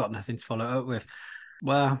 but I've got nothing to follow up with.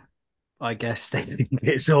 Well, I guess They Think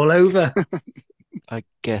It's all over. I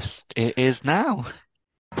guess it is now.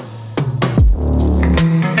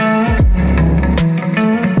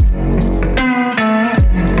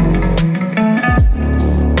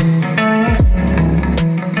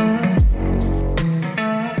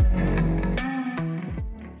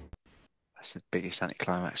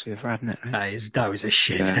 anticlimax we ever had, isn't it? That was a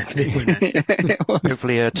shit Yeah. ending, wasn't it? It was.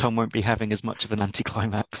 Hopefully, Tom won't be having as much of an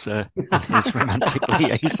anticlimax in his romantic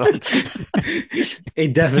liaison.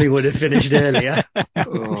 It definitely would have finished earlier.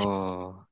 Oh.